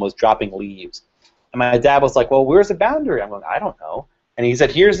overhanged and was dropping leaves. And my dad was like, well, where's the boundary? I'm going, I don't know. And he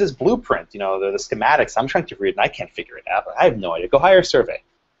said, here's this blueprint, you know, the schematics. I'm trying to read it, and I can't figure it out. I have no idea. Go hire a survey.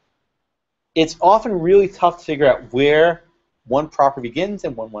 It's often really tough to figure out where one property begins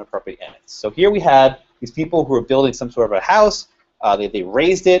and when one property ends. So here we had these people who were building some sort of a house. They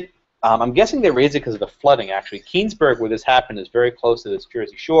raised it. I'm guessing they raised it because of the flooding, actually. Keensburg, where this happened, is very close to this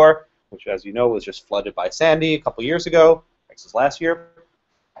Jersey Shore, which, as you know, was just flooded by Sandy a couple years ago. This was last year.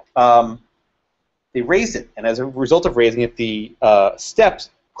 They raised it, and as a result of raising it, the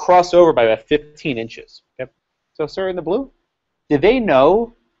steps crossed over by about 15 inches. Okay? So, sir in the blue, did they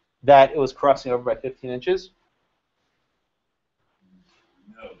know that it was crossing over by 15 inches?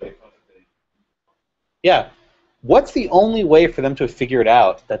 No, they thought that they... Yeah. What's the only way for them to have figured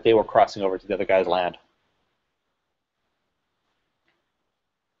out that they were crossing over to the other guy's land?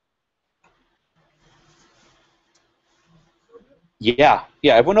 Yeah.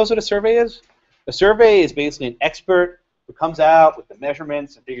 Yeah, everyone knows what a survey is? A survey is basically an expert who comes out with the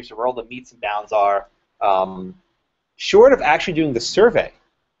measurements and figures out where all the meets and bounds are. Short of actually doing the survey,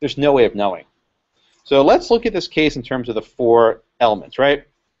 there's no way of knowing. So let's look at this case in terms of the 4 elements, right?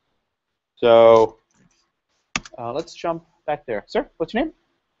 So let's jump back there. Sir, what's your name?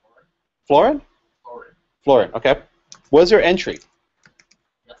 Florin? Florin, okay. Was there entry?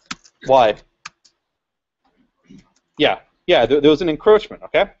 Yes. Why? Yeah, there was an encroachment,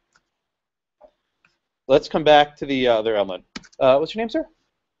 okay? Let's come back to the other element. What's your name, sir?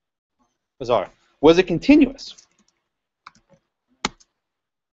 Azar. Was it continuous?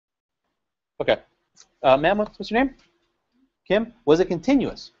 Okay. Ma'am, what's your name? Kim? Was it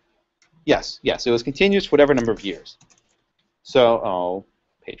continuous? Yes, it was continuous for whatever number of years. So,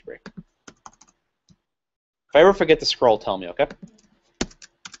 page break. If I ever forget to scroll, tell me, okay?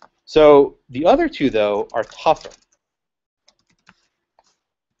 So, the other 2, though, are tougher.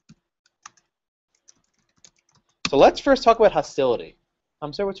 So let's first talk about hostility.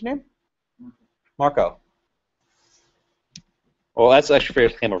 Sir, what's your name? Marco. Well, that's actually a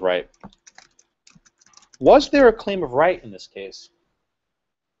claim of right. Was there a claim of right in this case?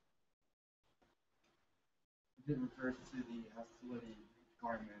 It refers to the hostility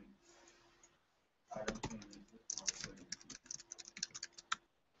requirement.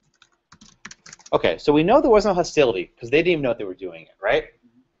 Okay, so we know there was no hostility because they didn't even know they were doing it, right?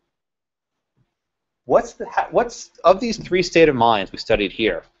 What's of these 3 state of minds we studied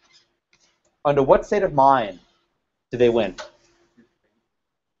here? Under what state of mind do they win?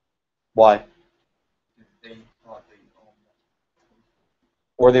 Why?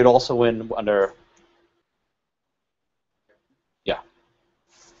 Or they'd also win under... Yeah.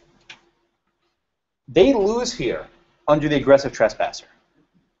 They lose here under the aggressive trespasser.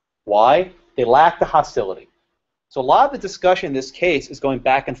 Why? They lack the hostility. So a lot of the discussion in this case is going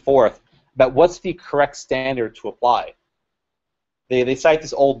back and forth about what's the correct standard to apply. They cite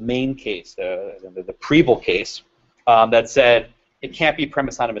this old Maine case, the Preble case, that said it can't be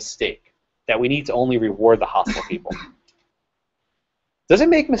premised on a mistake, that we need to only reward the hostile people. Does it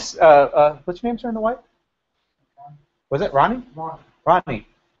make what's your name, sir, in the white? Was it Ronnie? Ronnie.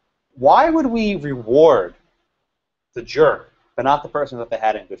 Why would we reward the jerk, but not the person that they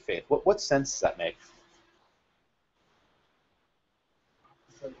had in good faith? What sense does that make?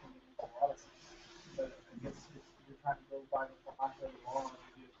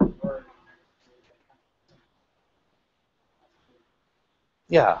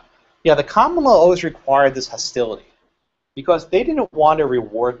 Yeah, the common law always required this hostility because they didn't want to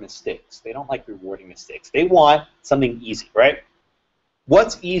reward mistakes. They don't like rewarding mistakes. They want something easy, right?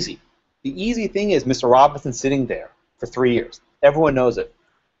 What's easy? The easy thing is Mr. Robinson sitting there for 3 years. Everyone knows it.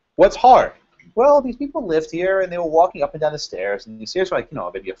 What's hard? Well, these people lived here and they were walking up and down the stairs, and the stairs were like,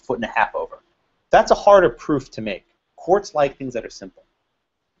 maybe 1.5 feet over. That's a harder proof to make. Courts like things that are simple.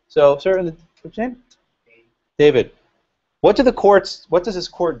 So, sir, what's your name? David. What does this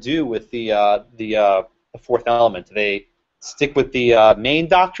court do with the 4th element? Do they stick with the main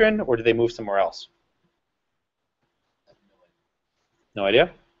doctrine, or do they move somewhere else? No idea?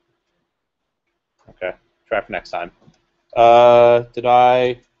 Okay, try for next time. Did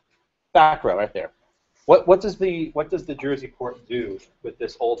I back row right there? What does the Jersey court do with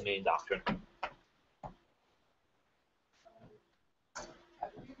this old main doctrine?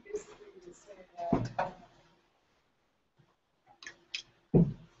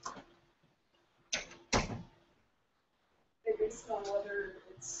 on whether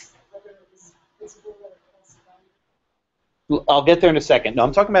it's visible or classified. I'll get there in a second. No,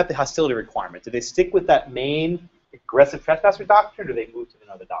 I'm talking about the hostility requirement. Do they stick with that main aggressive trespasser doctrine, or do they move to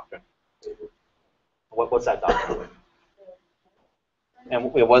another doctrine? What's that doctrine?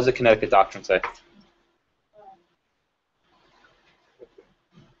 And what does the Connecticut doctrine say?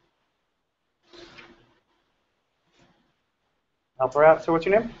 Help her out. So what's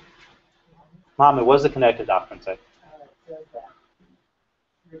your name? Mommy, what does the Connecticut doctrine say?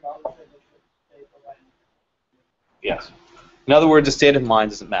 Yes. In other words, the state of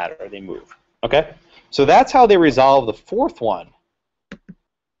mind doesn't matter. They move. Okay? So that's how they resolve the fourth one.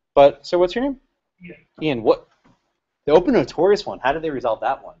 But, so what's your name? Ian. Ian, what? The open notorious one, how did they resolve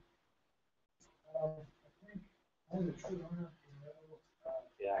that one?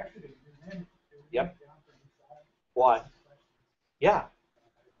 Yeah. Yep. Why? Yeah.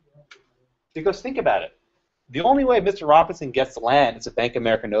 Because think about it. The only way Mr. Robinson gets the land is if Bank of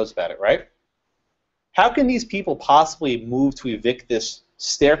America knows about it, right? How can these people possibly move to evict this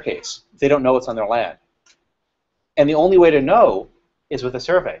staircase if they don't know it's on their land? And the only way to know is with a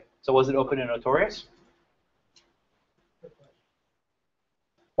survey. So was it open and notorious?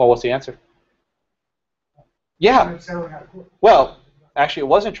 Well, what's the answer? Yeah. Well, actually, it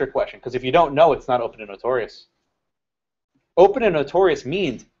wasn't a trick question, because if you don't know, it's not open and notorious. Open and notorious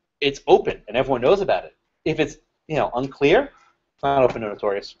means it's open and everyone knows about it. If it's unclear, it's not open and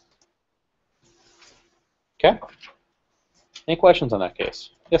notorious. Okay. Any questions on that case?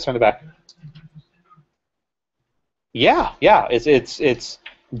 Yes, sir, in the back. Yeah. It's.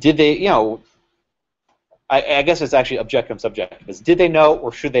 Did they? I guess it's actually objective and subjective. Is did they know,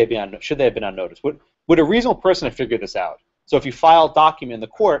 or should they have been on notice? Would a reasonable person have figured this out? So if you file a document in the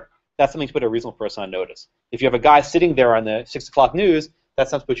court, that's something to put a reasonable person on notice. If you have a guy sitting there on the 6 o'clock news,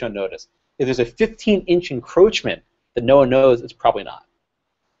 that's something to put you on notice. If there's a 15-inch encroachment that no one knows, it's probably not.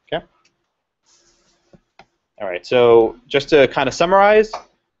 Okay. All right. So just to kind of summarize,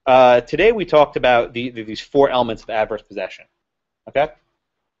 today we talked about these 4 elements of adverse possession. Okay.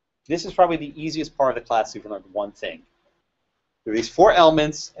 This is probably the easiest part of the class. You've learned one thing. There are these 4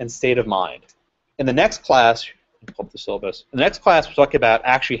 elements and state of mind. In the next class, pull up the syllabus. In the next class, we'll talk about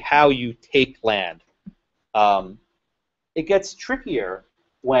actually how you take land. It gets trickier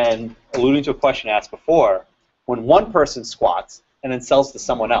when, alluding to a question asked before, when one person squats and then sells to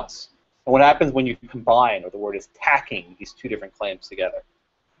someone else. And what happens when you combine, or the word is tacking, these 2 different claims together.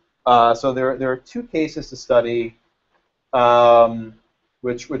 So there are 2 cases to study,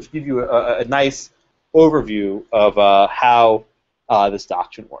 which give you a nice overview of how this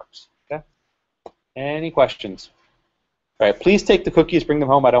doctrine works. Okay. Any questions? All right. Please take the cookies, bring them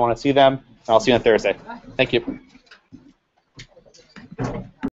home. I don't want to see them. I'll see you on Thursday. Thank you.